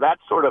 And so that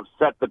sort of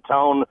set the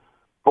tone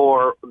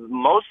for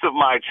most of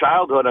my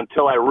childhood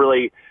until I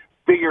really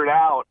figured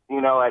out,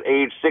 at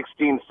age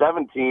 16,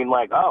 17,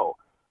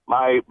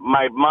 my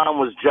mom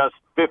was just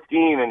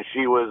 15 and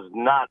she was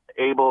not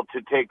able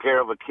to take care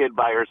of a kid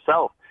by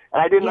herself.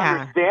 And I didn't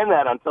understand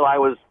that until I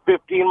was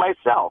 15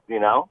 myself,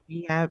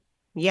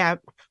 Yep.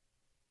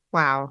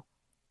 Wow.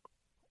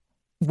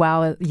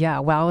 Wow. Yeah.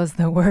 Wow is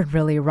the word,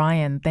 really.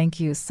 Ryan, thank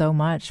you so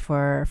much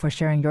for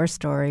sharing your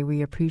story.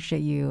 We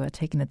appreciate you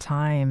taking the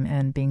time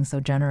and being so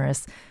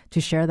generous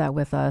to share that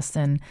with us.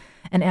 And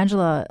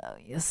Angela,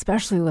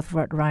 especially with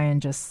what Ryan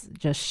just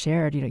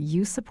shared,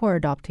 you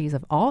support adoptees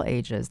of all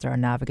ages that are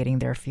navigating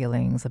their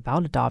feelings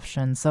about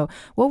adoption. So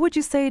what would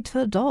you say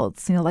to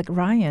adults, like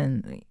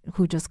Ryan,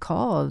 who just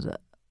called,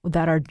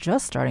 that are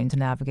just starting to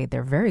navigate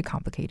their very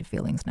complicated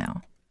feelings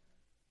now?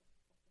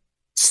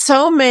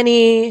 So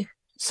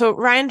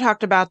Ryan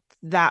talked about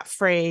that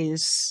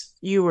phrase,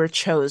 "you were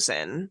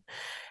chosen."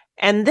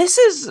 And this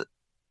is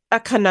a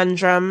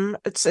conundrum.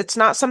 It's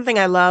not something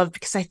I love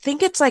because I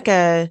think it's like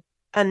a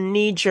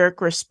knee-jerk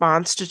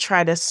response to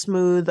try to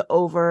smooth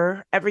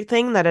over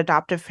everything that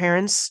adoptive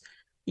parents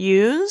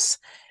use,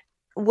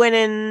 when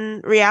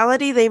in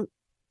reality they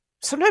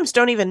sometimes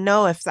don't even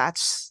know if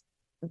that's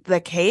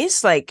the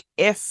case. Like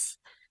if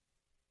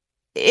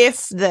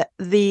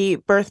the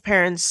birth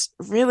parents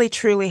really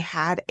truly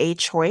had a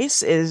choice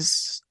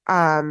this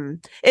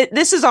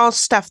is all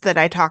stuff that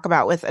I talk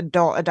about with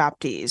adult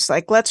adoptees.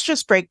 Like, let's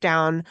just break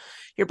down,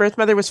 your birth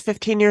mother was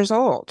 15 years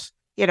old,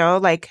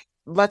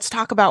 let's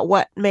talk about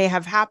what may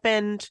have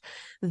happened.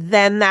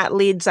 Then that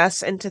leads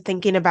us into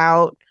thinking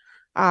about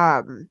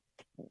her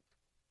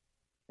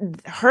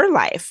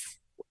life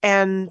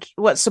and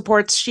what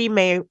supports she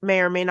may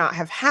or may not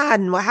have had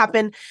and what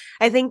happened.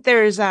 I think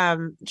there's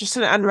just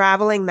an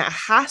unraveling that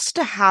has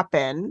to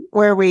happen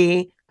where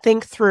we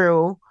think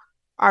through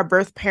our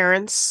birth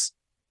parents'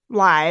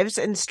 lives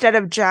instead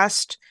of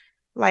just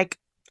like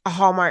a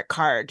Hallmark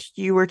card.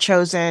 You were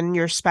chosen,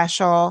 you're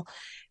special.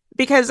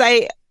 Because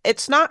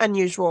it's not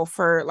unusual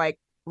for like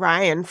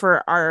Ryan,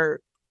 for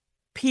our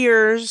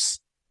peers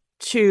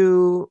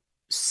to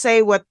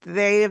say what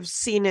they have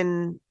seen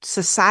in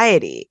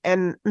society,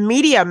 and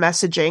media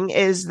messaging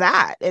is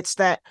that it's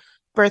that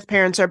birth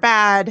parents are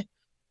bad,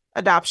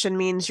 adoption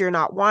means you're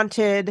not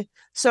wanted.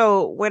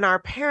 So when our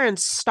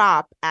parents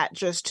stop at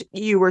just,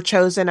 "you were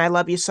chosen, I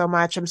love you so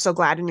much, I'm so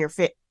glad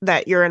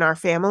that you're in our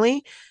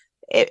family,"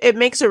 it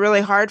makes it really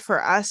hard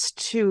for us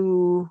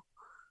to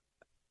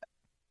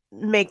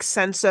make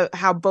sense of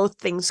how both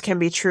things can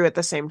be true at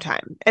the same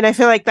time. And I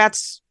feel like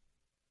that's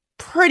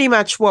pretty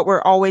much what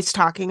we're always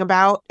talking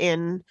about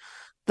in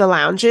the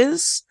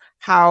lounges,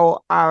 how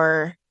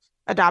our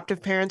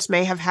adoptive parents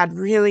may have had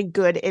really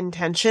good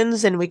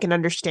intentions, and we can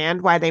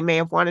understand why they may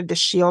have wanted to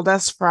shield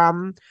us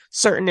from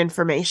certain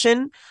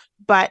information.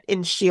 But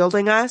in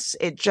shielding us,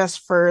 it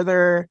just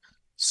further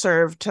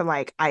served to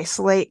like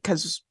isolate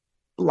because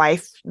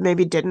life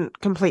maybe didn't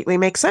completely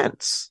make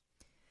sense.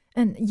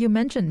 And you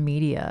mentioned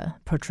media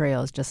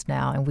portrayals just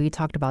now, and we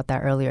talked about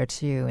that earlier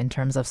too, in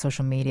terms of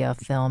social media,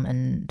 film,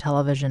 and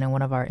television in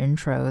one of our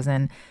intros,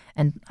 and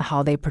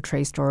how they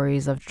portray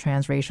stories of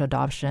transracial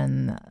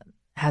adoption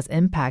has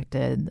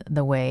impacted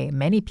the way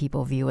many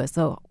people view it.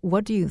 So,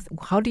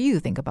 how do you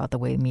think about the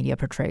way media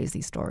portrays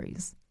these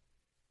stories?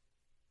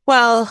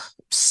 Well,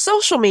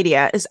 social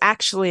media is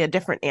actually a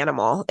different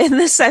animal in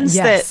the sense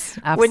Yes,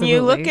 that absolutely. when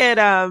you look at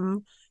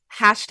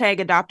hashtag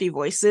adoptee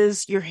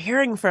voices, you're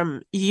hearing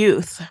from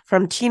youth,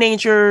 from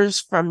teenagers,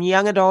 from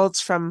young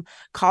adults, from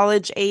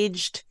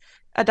college-aged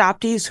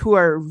adoptees who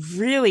are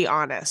really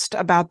honest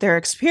about their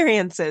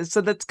experiences.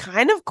 So that's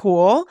kind of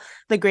cool,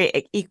 the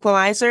great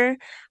equalizer.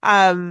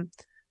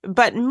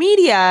 But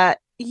media,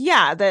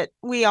 yeah, that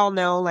we all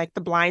know, like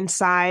The Blind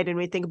Side, and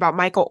we think about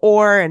Michael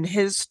Orr and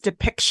his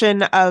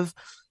depiction of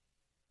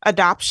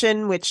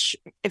adoption, which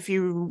if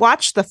you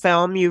watch the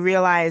film, you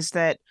realize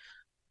that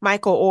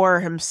Michael Orr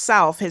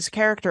himself, his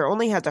character,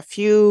 only has a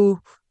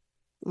few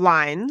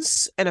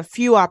lines and a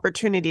few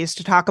opportunities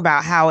to talk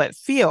about how it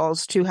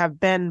feels to have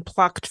been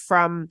plucked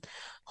from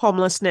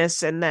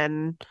homelessness and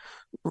then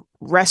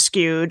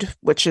rescued,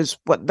 which is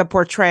what the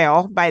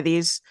portrayal by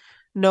these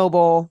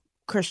noble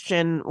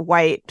Christian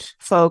white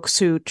folks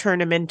who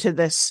turn him into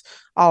this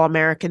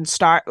all-American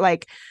star.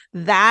 Like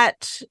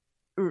that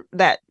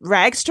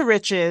rags to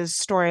riches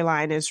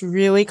storyline is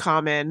really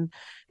common.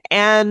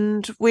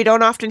 And we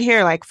don't often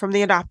hear, like, from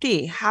the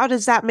adoptee, how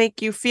does that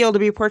make you feel to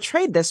be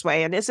portrayed this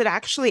way? And is it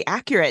actually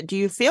accurate? Do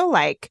you feel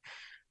like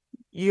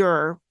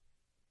you're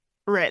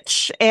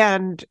rich?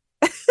 And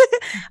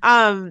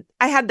I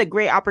had the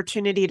great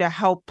opportunity to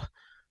help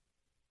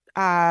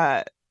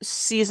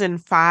season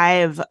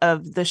 5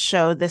 of the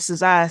show This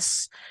Is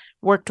Us,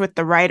 worked with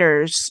the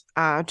writers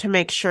to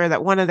make sure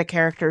that one of the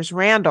characters,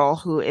 Randall,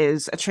 who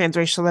is a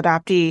transracial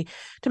adoptee,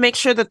 to make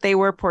sure that they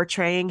were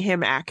portraying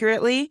him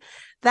accurately.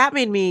 That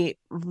made me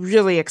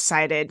really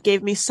excited,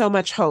 gave me so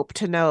much hope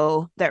to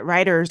know that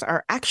writers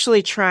are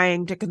actually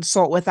trying to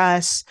consult with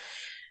us,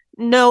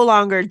 no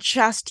longer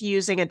just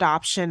using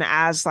adoption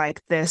as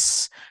like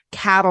this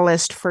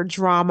catalyst for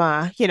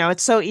drama. You know,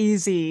 it's so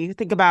easy.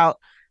 Think about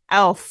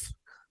Elf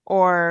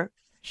or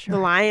The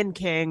Lion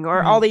King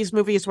or all these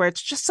movies where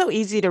it's just so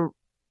easy to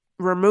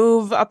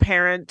remove a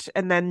parent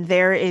and then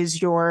there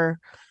is your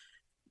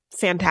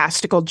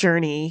fantastical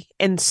journey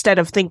instead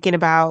of thinking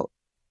about,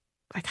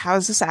 like, how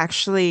does this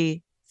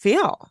actually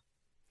feel?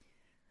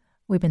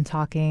 We've been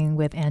talking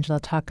with Angela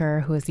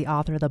Tucker, who is the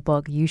author of the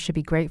book You Should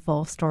Be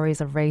Grateful,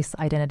 Stories of Race,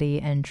 Identity,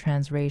 and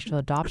Transracial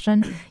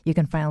Adoption. You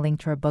can find a link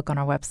to her book on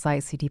our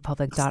website,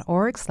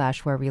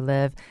 ctpublic.org/where we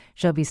live.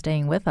 She'll be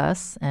staying with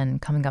us.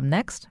 And coming up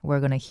next, we're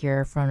going to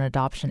hear from an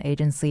adoption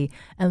agency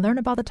and learn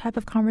about the type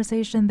of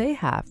conversation they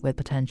have with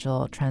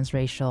potential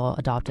transracial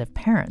adoptive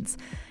parents.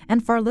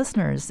 And for our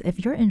listeners,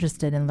 if you're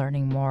interested in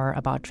learning more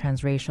about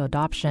transracial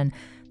adoption,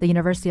 the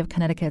University of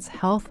Connecticut's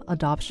Health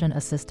Adoption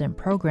Assistant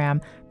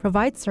Program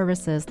provides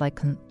services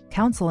like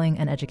counseling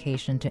and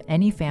education to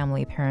any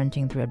family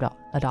parenting through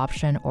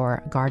adoption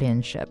or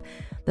guardianship.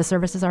 The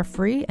services are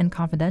free and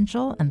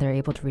confidential, and they're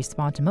able to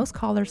respond to most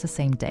callers the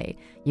same day.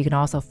 You can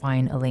also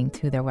find a link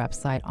to their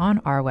website on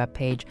our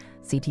webpage,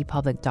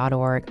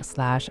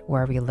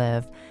 ctpublic.org/where we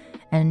live.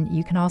 And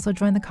you can also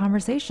join the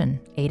conversation,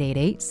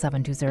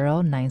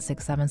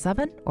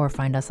 888-720-9677, or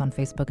find us on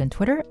Facebook and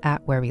Twitter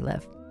at Where We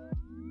Live.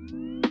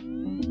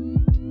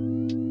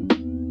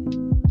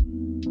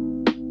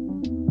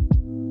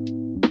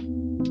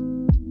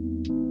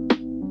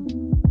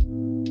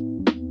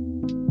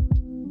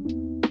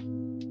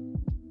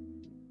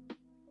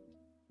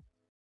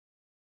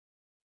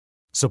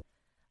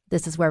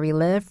 This is Where We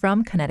Live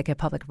from Connecticut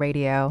Public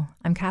Radio.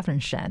 I'm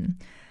Catherine Shen.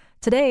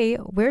 Today,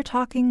 we're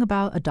talking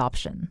about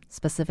adoption,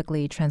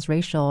 specifically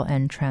transracial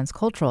and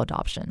transcultural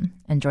adoption.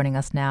 And joining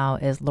us now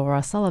is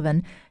Laura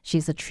Sullivan.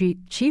 She's the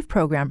Chief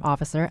Program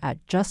Officer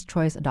at Just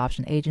Choice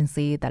Adoption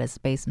Agency that is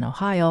based in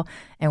Ohio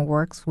and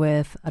works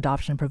with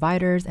adoption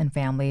providers and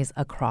families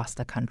across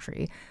the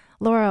country.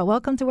 Laura,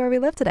 welcome to Where We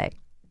Live today.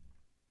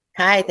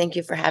 Hi, thank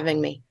you for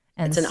having me.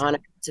 It's an honor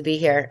to be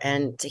here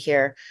and to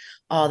hear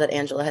all that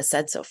Angela has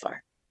said so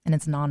far. And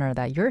it's an honor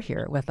that you're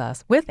here with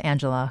us, with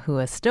Angela, who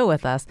is still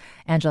with us.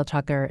 Angela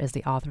Tucker is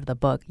the author of the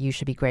book, You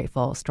Should Be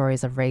Grateful,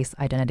 Stories of Race,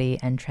 Identity,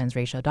 and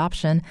Transracial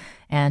Adoption.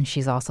 And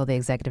she's also the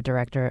executive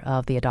director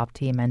of the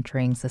Adoptee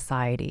Mentoring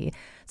Society.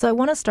 So I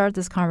want to start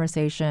this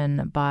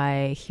conversation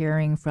by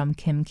hearing from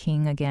Kim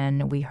King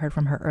again. We heard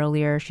from her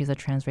earlier. She's a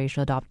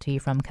transracial adoptee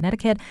from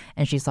Connecticut,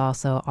 and she's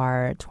also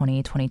our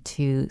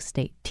 2022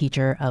 State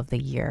Teacher of the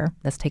Year.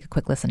 Let's take a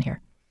quick listen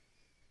here.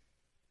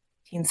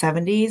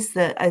 1970s,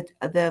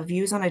 the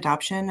views on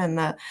adoption and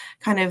the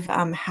kind of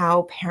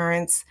how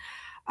parents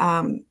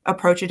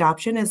approach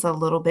adoption is a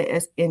little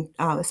bit,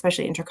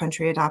 especially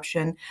intercountry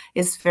adoption,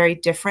 is very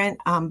different.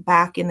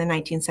 Back in the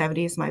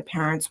 1970s, my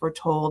parents were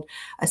told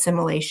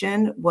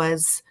assimilation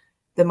was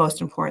the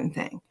most important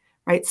thing,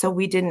 right? So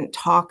we didn't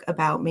talk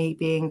about me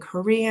being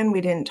Korean.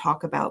 We didn't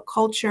talk about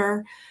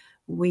culture.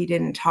 We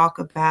didn't talk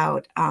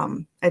about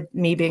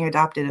me being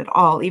adopted at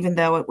all, even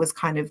though it was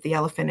kind of the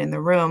elephant in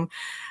the room,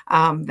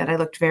 that I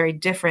looked very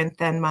different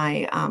than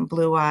my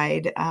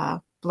blue-eyed,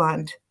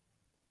 blonde,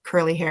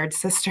 curly-haired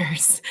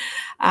sisters.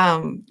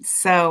 But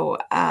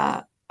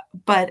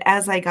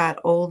as I got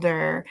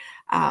older,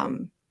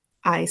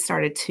 I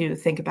started to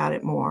think about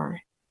it more.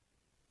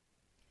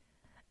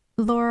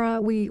 Laura,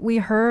 we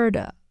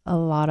heard a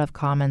lot of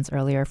comments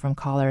earlier from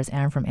callers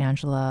and from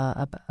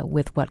Angela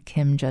with what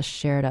Kim just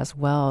shared as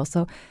well.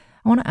 So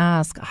I want to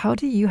ask, how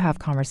do you have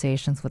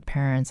conversations with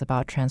parents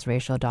about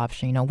transracial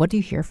adoption? What do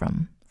you hear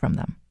from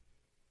them?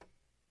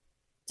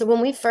 So when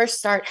we first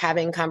start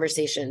having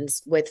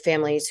conversations with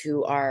families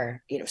who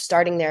are,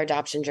 starting their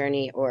adoption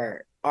journey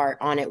or are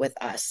on it with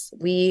us,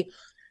 we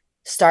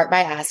start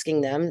by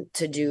asking them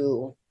to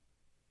do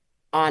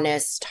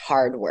honest,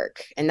 hard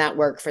work. And that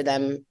work for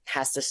them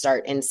has to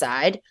start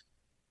inside.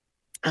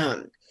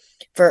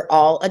 For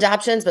all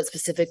adoptions, but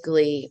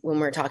specifically when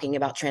we're talking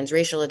about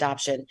transracial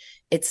adoption,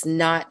 it's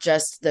not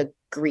just the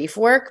grief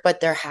work,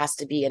 but there has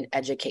to be an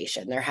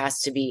education. There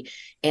has to be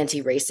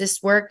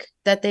anti-racist work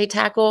that they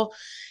tackle,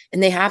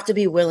 and they have to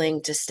be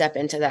willing to step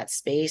into that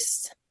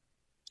space,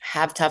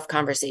 have tough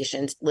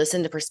conversations,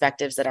 listen to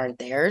perspectives that aren't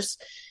theirs,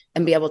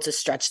 and be able to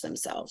stretch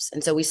themselves.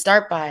 And so we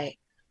start by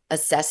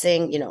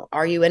assessing,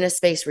 are you in a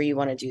space where you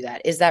want to do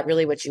that? Is that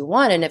really what you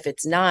want? And if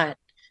it's not,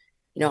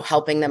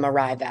 helping them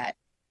arrive at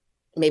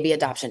maybe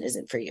adoption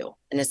isn't for you,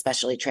 and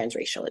especially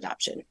transracial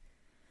adoption.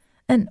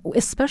 And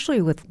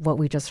especially with what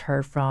we just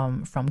heard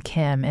from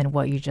Kim and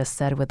what you just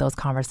said with those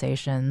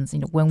conversations,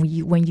 when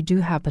you do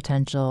have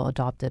potential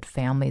adopted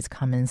families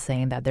come in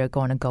saying that they're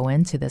going to go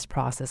into this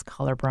process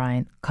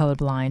colorblind,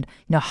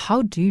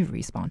 how do you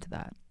respond to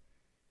that?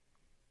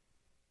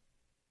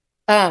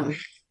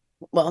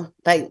 Well,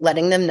 by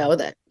letting them know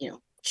that,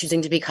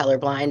 choosing to be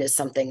colorblind is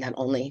something that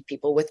only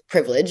people with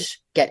privilege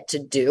get to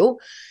do.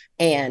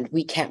 And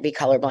we can't be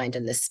colorblind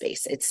in this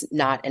space. It's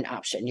not an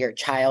option. Your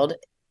child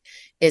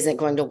isn't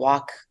going to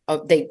walk.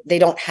 They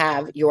don't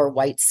have your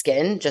white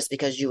skin just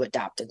because you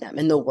adopted them.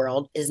 And the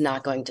world is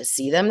not going to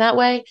see them that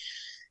way.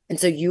 And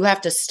so you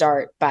have to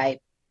start by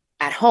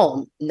at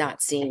home,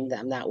 not seeing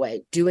them that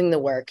way, doing the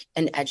work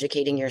and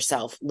educating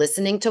yourself,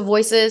 listening to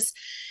voices.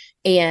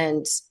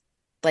 And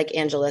like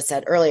Angela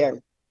said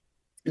earlier,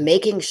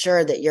 making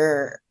sure that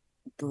you're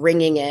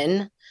bringing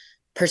in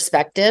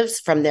perspectives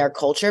from their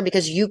culture,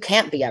 because you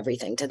can't be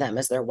everything to them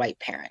as their white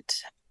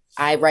parent.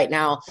 I right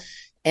now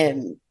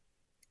am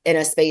in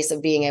a space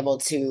of being able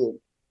to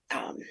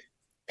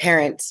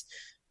parent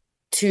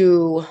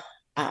two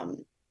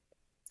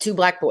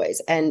Black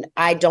boys, and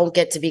I don't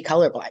get to be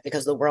colorblind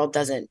because the world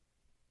doesn't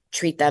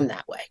treat them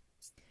that way.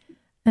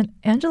 And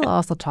Angela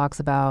also talks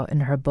about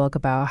in her book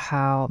about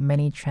how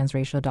many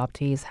transracial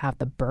adoptees have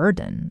the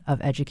burden of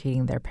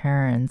educating their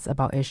parents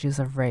about issues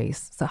of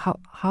race. So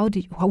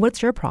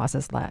what's your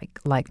process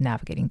like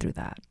navigating through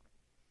that?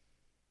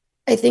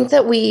 I think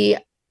that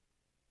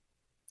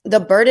the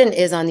burden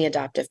is on the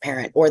adoptive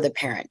parent or the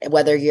parent,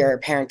 whether you're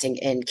parenting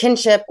in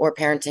kinship or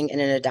parenting in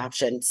an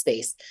adoption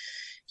space.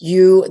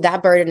 That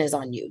burden is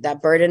on you.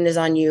 That burden is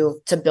on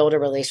you to build a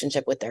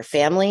relationship with their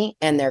family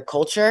and their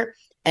culture.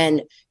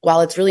 And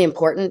while it's really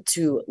important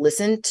to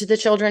listen to the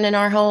children in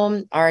our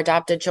home, our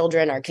adopted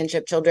children, our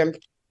kinship children,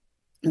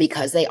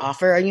 because they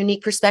offer a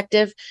unique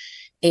perspective,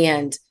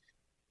 and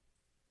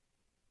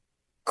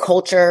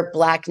culture,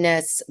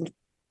 Blackness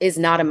is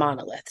not a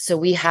monolith. So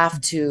we have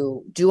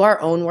to do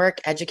our own work,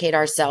 educate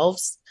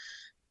ourselves,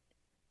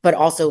 but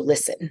also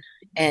listen.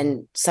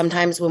 And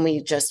sometimes when we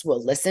just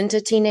will listen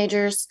to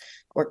teenagers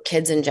or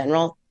kids in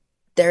general,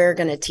 they're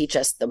going to teach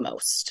us the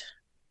most.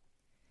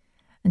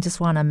 And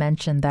just want to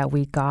mention that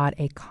we got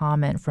a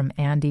comment from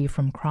Andy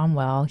from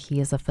Cromwell.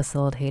 He is a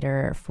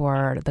facilitator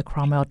for the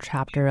Cromwell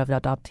chapter of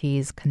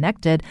Adoptees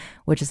Connected,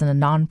 which is a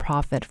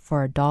nonprofit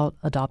for adult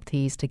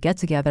adoptees to get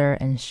together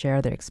and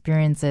share their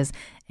experiences.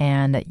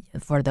 And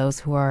for those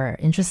who are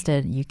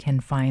interested, you can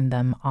find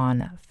them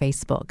on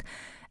Facebook.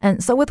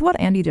 And so with what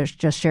Andy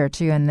just shared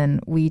too, and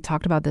then we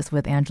talked about this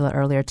with Angela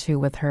earlier too,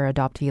 with her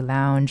adoptee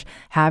lounge,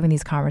 having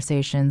these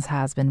conversations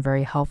has been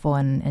very helpful,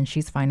 and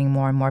she's finding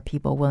more and more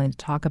people willing to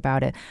talk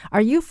about it.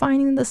 Are you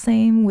finding the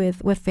same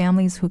with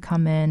families who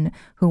come in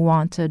who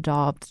want to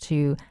adopt,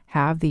 to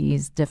have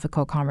these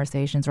difficult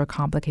conversations or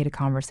complicated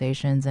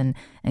conversations and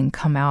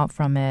come out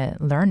from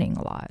it learning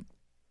a lot?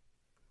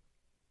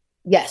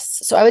 Yes.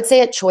 So I would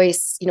say at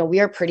Choice, we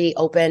are pretty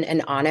open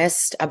and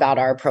honest about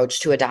our approach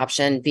to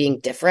adoption being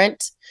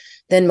different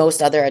than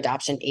most other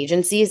adoption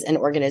agencies and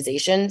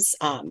organizations.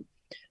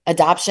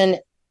 Adoption,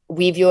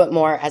 we view it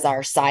more as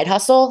our side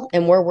hustle,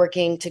 and we're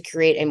working to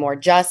create a more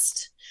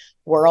just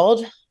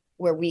world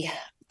where we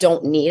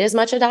don't need as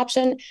much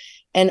adoption.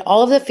 And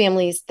all of the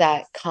families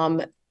that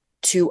come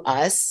to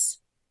us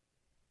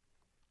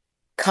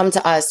come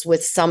to us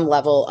with some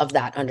level of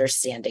that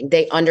understanding.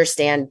 They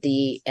understand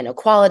the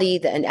inequality,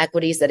 the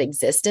inequities that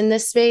exist in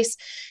this space.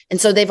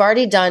 And so they've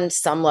already done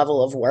some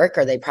level of work,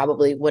 or they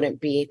probably wouldn't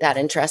be that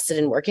interested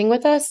in working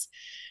with us.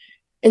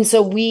 And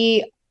so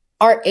we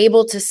are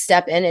able to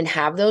step in and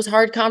have those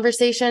hard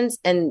conversations.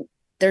 And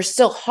they're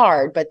still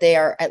hard, but they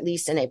are at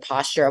least in a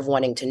posture of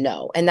wanting to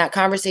know. And that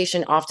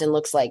conversation often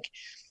looks like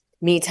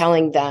me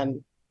telling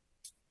them,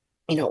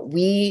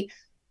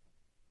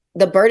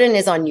 the burden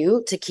is on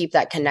you to keep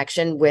that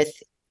connection with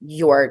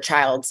your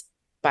child's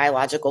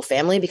biological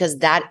family, because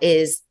I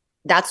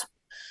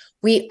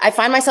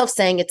find myself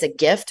saying it's a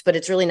gift, but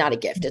it's really not a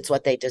gift. It's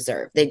what they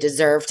deserve. They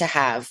deserve to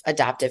have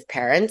adoptive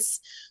parents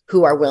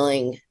who are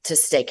willing to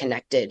stay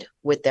connected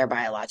with their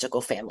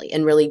biological family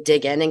and really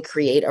dig in and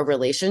create a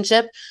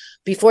relationship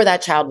before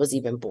that child was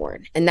even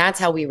born. And that's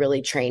how we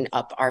really train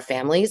up our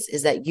families,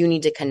 is that you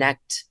need to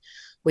connect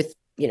with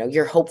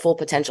your hopeful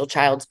potential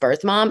child's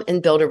birth mom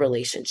and build a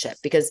relationship,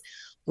 because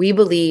we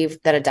believe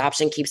that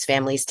adoption keeps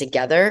families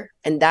together.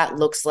 And that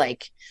looks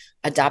like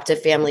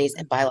adoptive families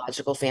and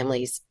biological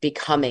families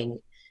becoming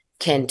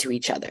kin to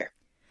each other.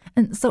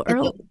 And so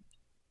early,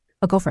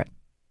 go for it.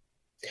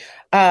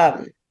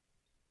 And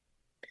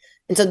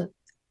so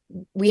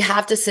we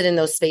have to sit in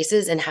those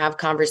spaces and have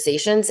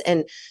conversations.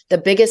 And the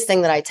biggest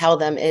thing that I tell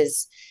them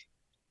is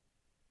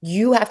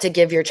you have to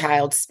give your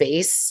child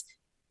space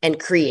and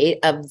create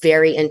a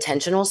very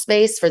intentional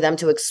space for them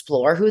to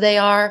explore who they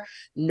are,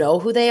 know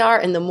who they are.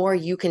 And the more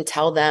you can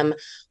tell them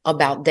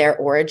about their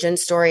origin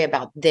story,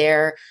 about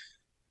their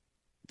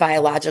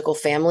biological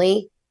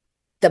family,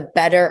 the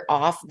better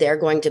off they're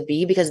going to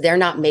be, because they're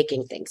not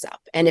making things up.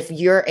 And if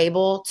you're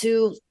able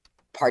to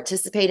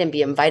participate and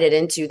be invited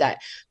into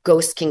that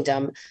ghost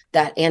kingdom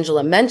that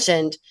Angela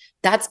mentioned,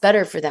 that's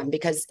better for them,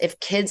 because if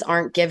kids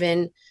aren't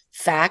given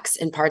facts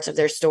and parts of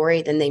their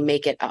story, then they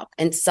make it up.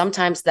 And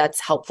sometimes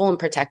that's helpful and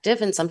protective,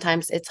 and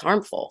sometimes it's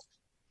harmful.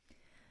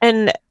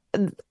 And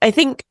I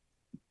think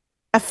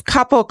a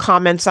couple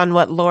comments on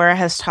what Laura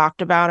has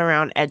talked about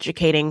around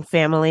educating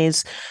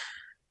families.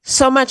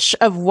 So much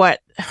of what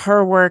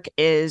her work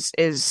is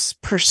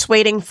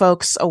persuading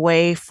folks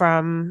away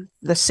from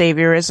the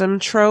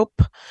saviorism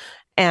trope,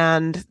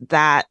 and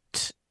that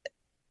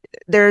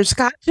there's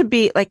got to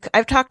be, like,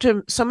 I've talked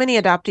to so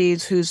many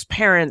adoptees whose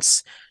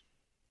parents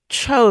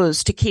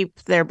chose to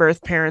keep their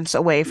birth parents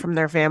away from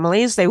their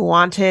families. They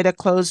wanted a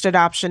closed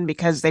adoption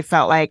because they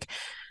felt like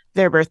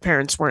their birth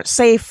parents weren't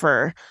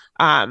safer.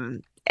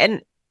 And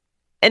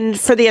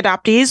for the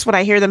adoptees, what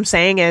I hear them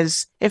saying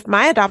is, if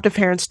my adoptive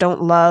parents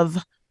don't love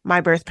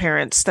my birth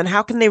parents, then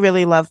how can they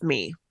really love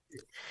me?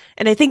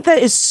 And I think that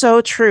is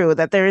so true,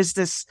 that there is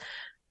this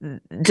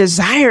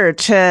desire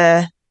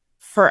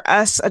for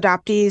us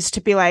adoptees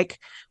to be like,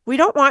 we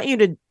don't want you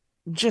to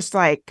just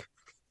like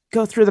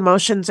go through the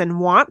motions and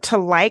want to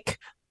like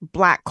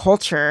Black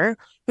culture.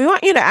 We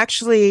want you to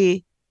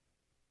actually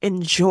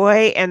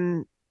enjoy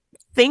and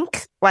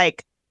think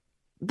like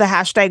the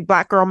hashtag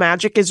Black Girl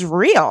Magic is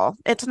real.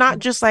 It's not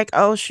just like,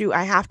 oh, shoot,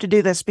 I have to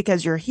do this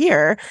because you're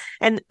here.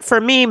 And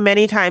for me,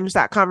 many times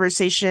that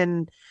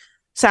conversation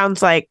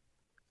sounds like,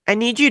 I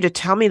need you to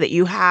tell me that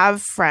you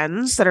have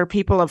friends that are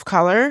people of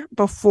color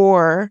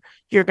before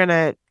you're going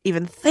to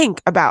even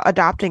think about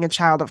adopting a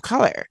child of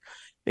color.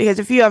 Because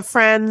if you have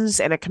friends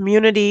and a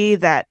community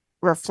that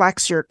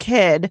reflects your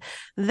kid,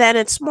 then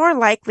it's more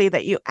likely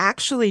that you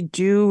actually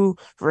do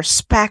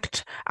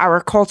respect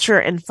our culture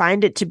and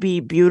find it to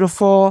be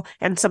beautiful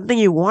and something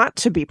you want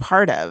to be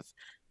part of.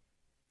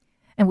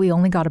 And we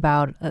only got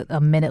about a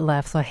minute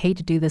left, so I hate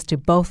to do this to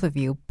both of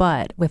you,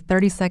 but with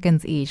 30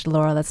 seconds each,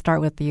 Laura, let's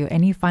start with you.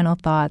 Any final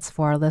thoughts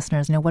for our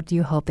listeners? What do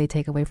you hope they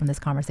take away from this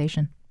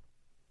conversation?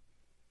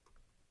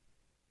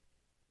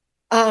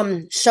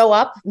 Show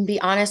up and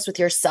be honest with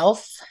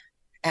yourself.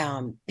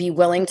 Be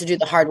willing to do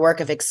the hard work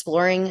of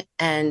exploring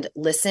and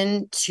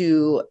listen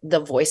to the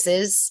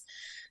voices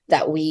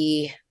that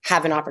we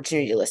have an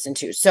opportunity to listen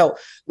to. So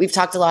we've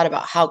talked a lot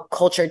about how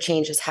culture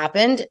change has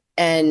happened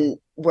and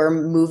we're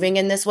moving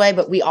in this way,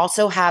 but we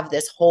also have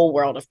this whole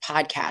world of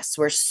podcasts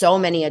where so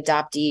many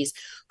adoptees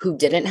who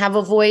didn't have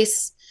a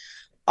voice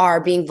are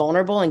being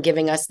vulnerable and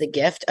giving us the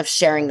gift of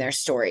sharing their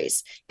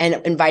stories and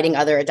inviting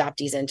other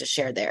adoptees in to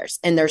share theirs.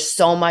 And there's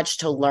so much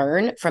to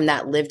learn from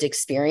that lived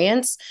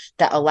experience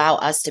that allow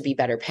us to be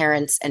better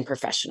parents and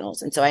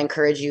professionals. And so I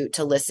encourage you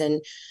to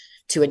listen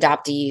to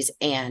adoptees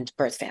and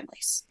birth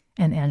families.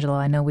 And Angela,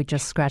 I know we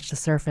just scratched the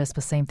surface,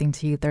 but same thing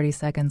to you, 30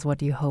 seconds. What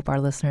do you hope our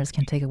listeners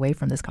can take away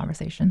from this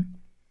conversation?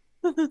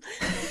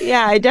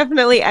 Yeah, I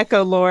definitely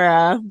echo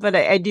Laura, but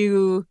I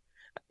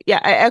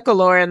echo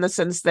Laura in the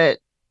sense that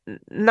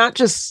not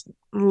just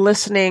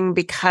listening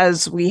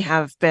because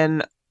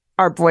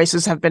our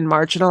voices have been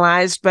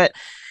marginalized, but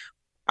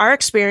our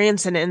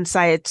experience and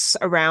insights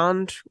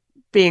around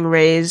being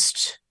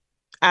raised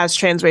as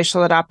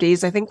transracial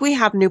adoptees, I think we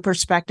have new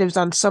perspectives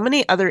on so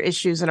many other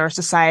issues in our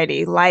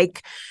society,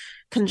 like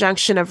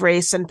conjunction of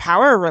race and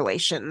power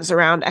relations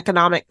around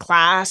economic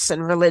class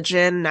and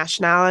religion,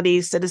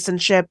 nationality,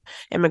 citizenship,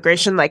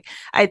 immigration. Like,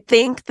 I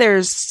think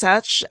there's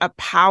such a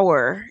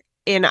power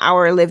in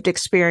our lived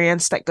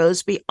experience that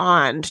goes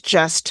beyond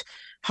just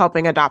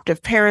helping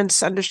adoptive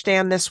parents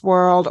understand this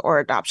world or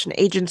adoption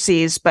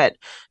agencies, but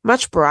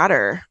much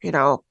broader,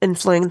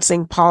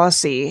 influencing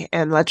policy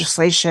and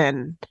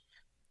legislation.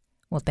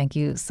 Well, thank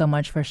you so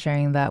much for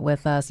sharing that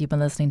with us. You've been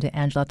listening to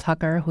Angela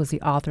Tucker, who's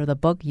the author of the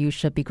book, You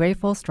Should Be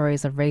Grateful,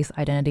 Stories of Race,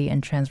 Identity,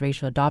 and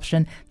Transracial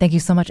Adoption. Thank you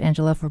so much,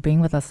 Angela, for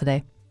being with us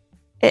today.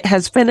 It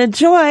has been a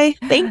joy.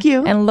 Thank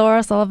you. And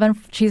Laura Sullivan,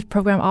 Chief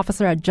Program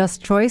Officer at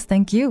Just Choice,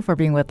 thank you for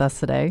being with us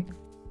today.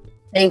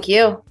 Thank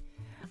you.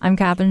 I'm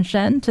Catherine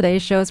Shen.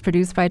 Today's show is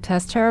produced by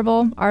Tess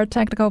Terrible. Our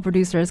technical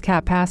producer is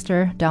Kat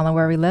Pastor. Download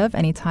Where We Live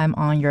anytime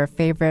on your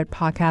favorite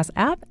podcast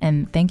app.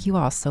 And thank you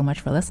all so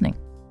much for listening.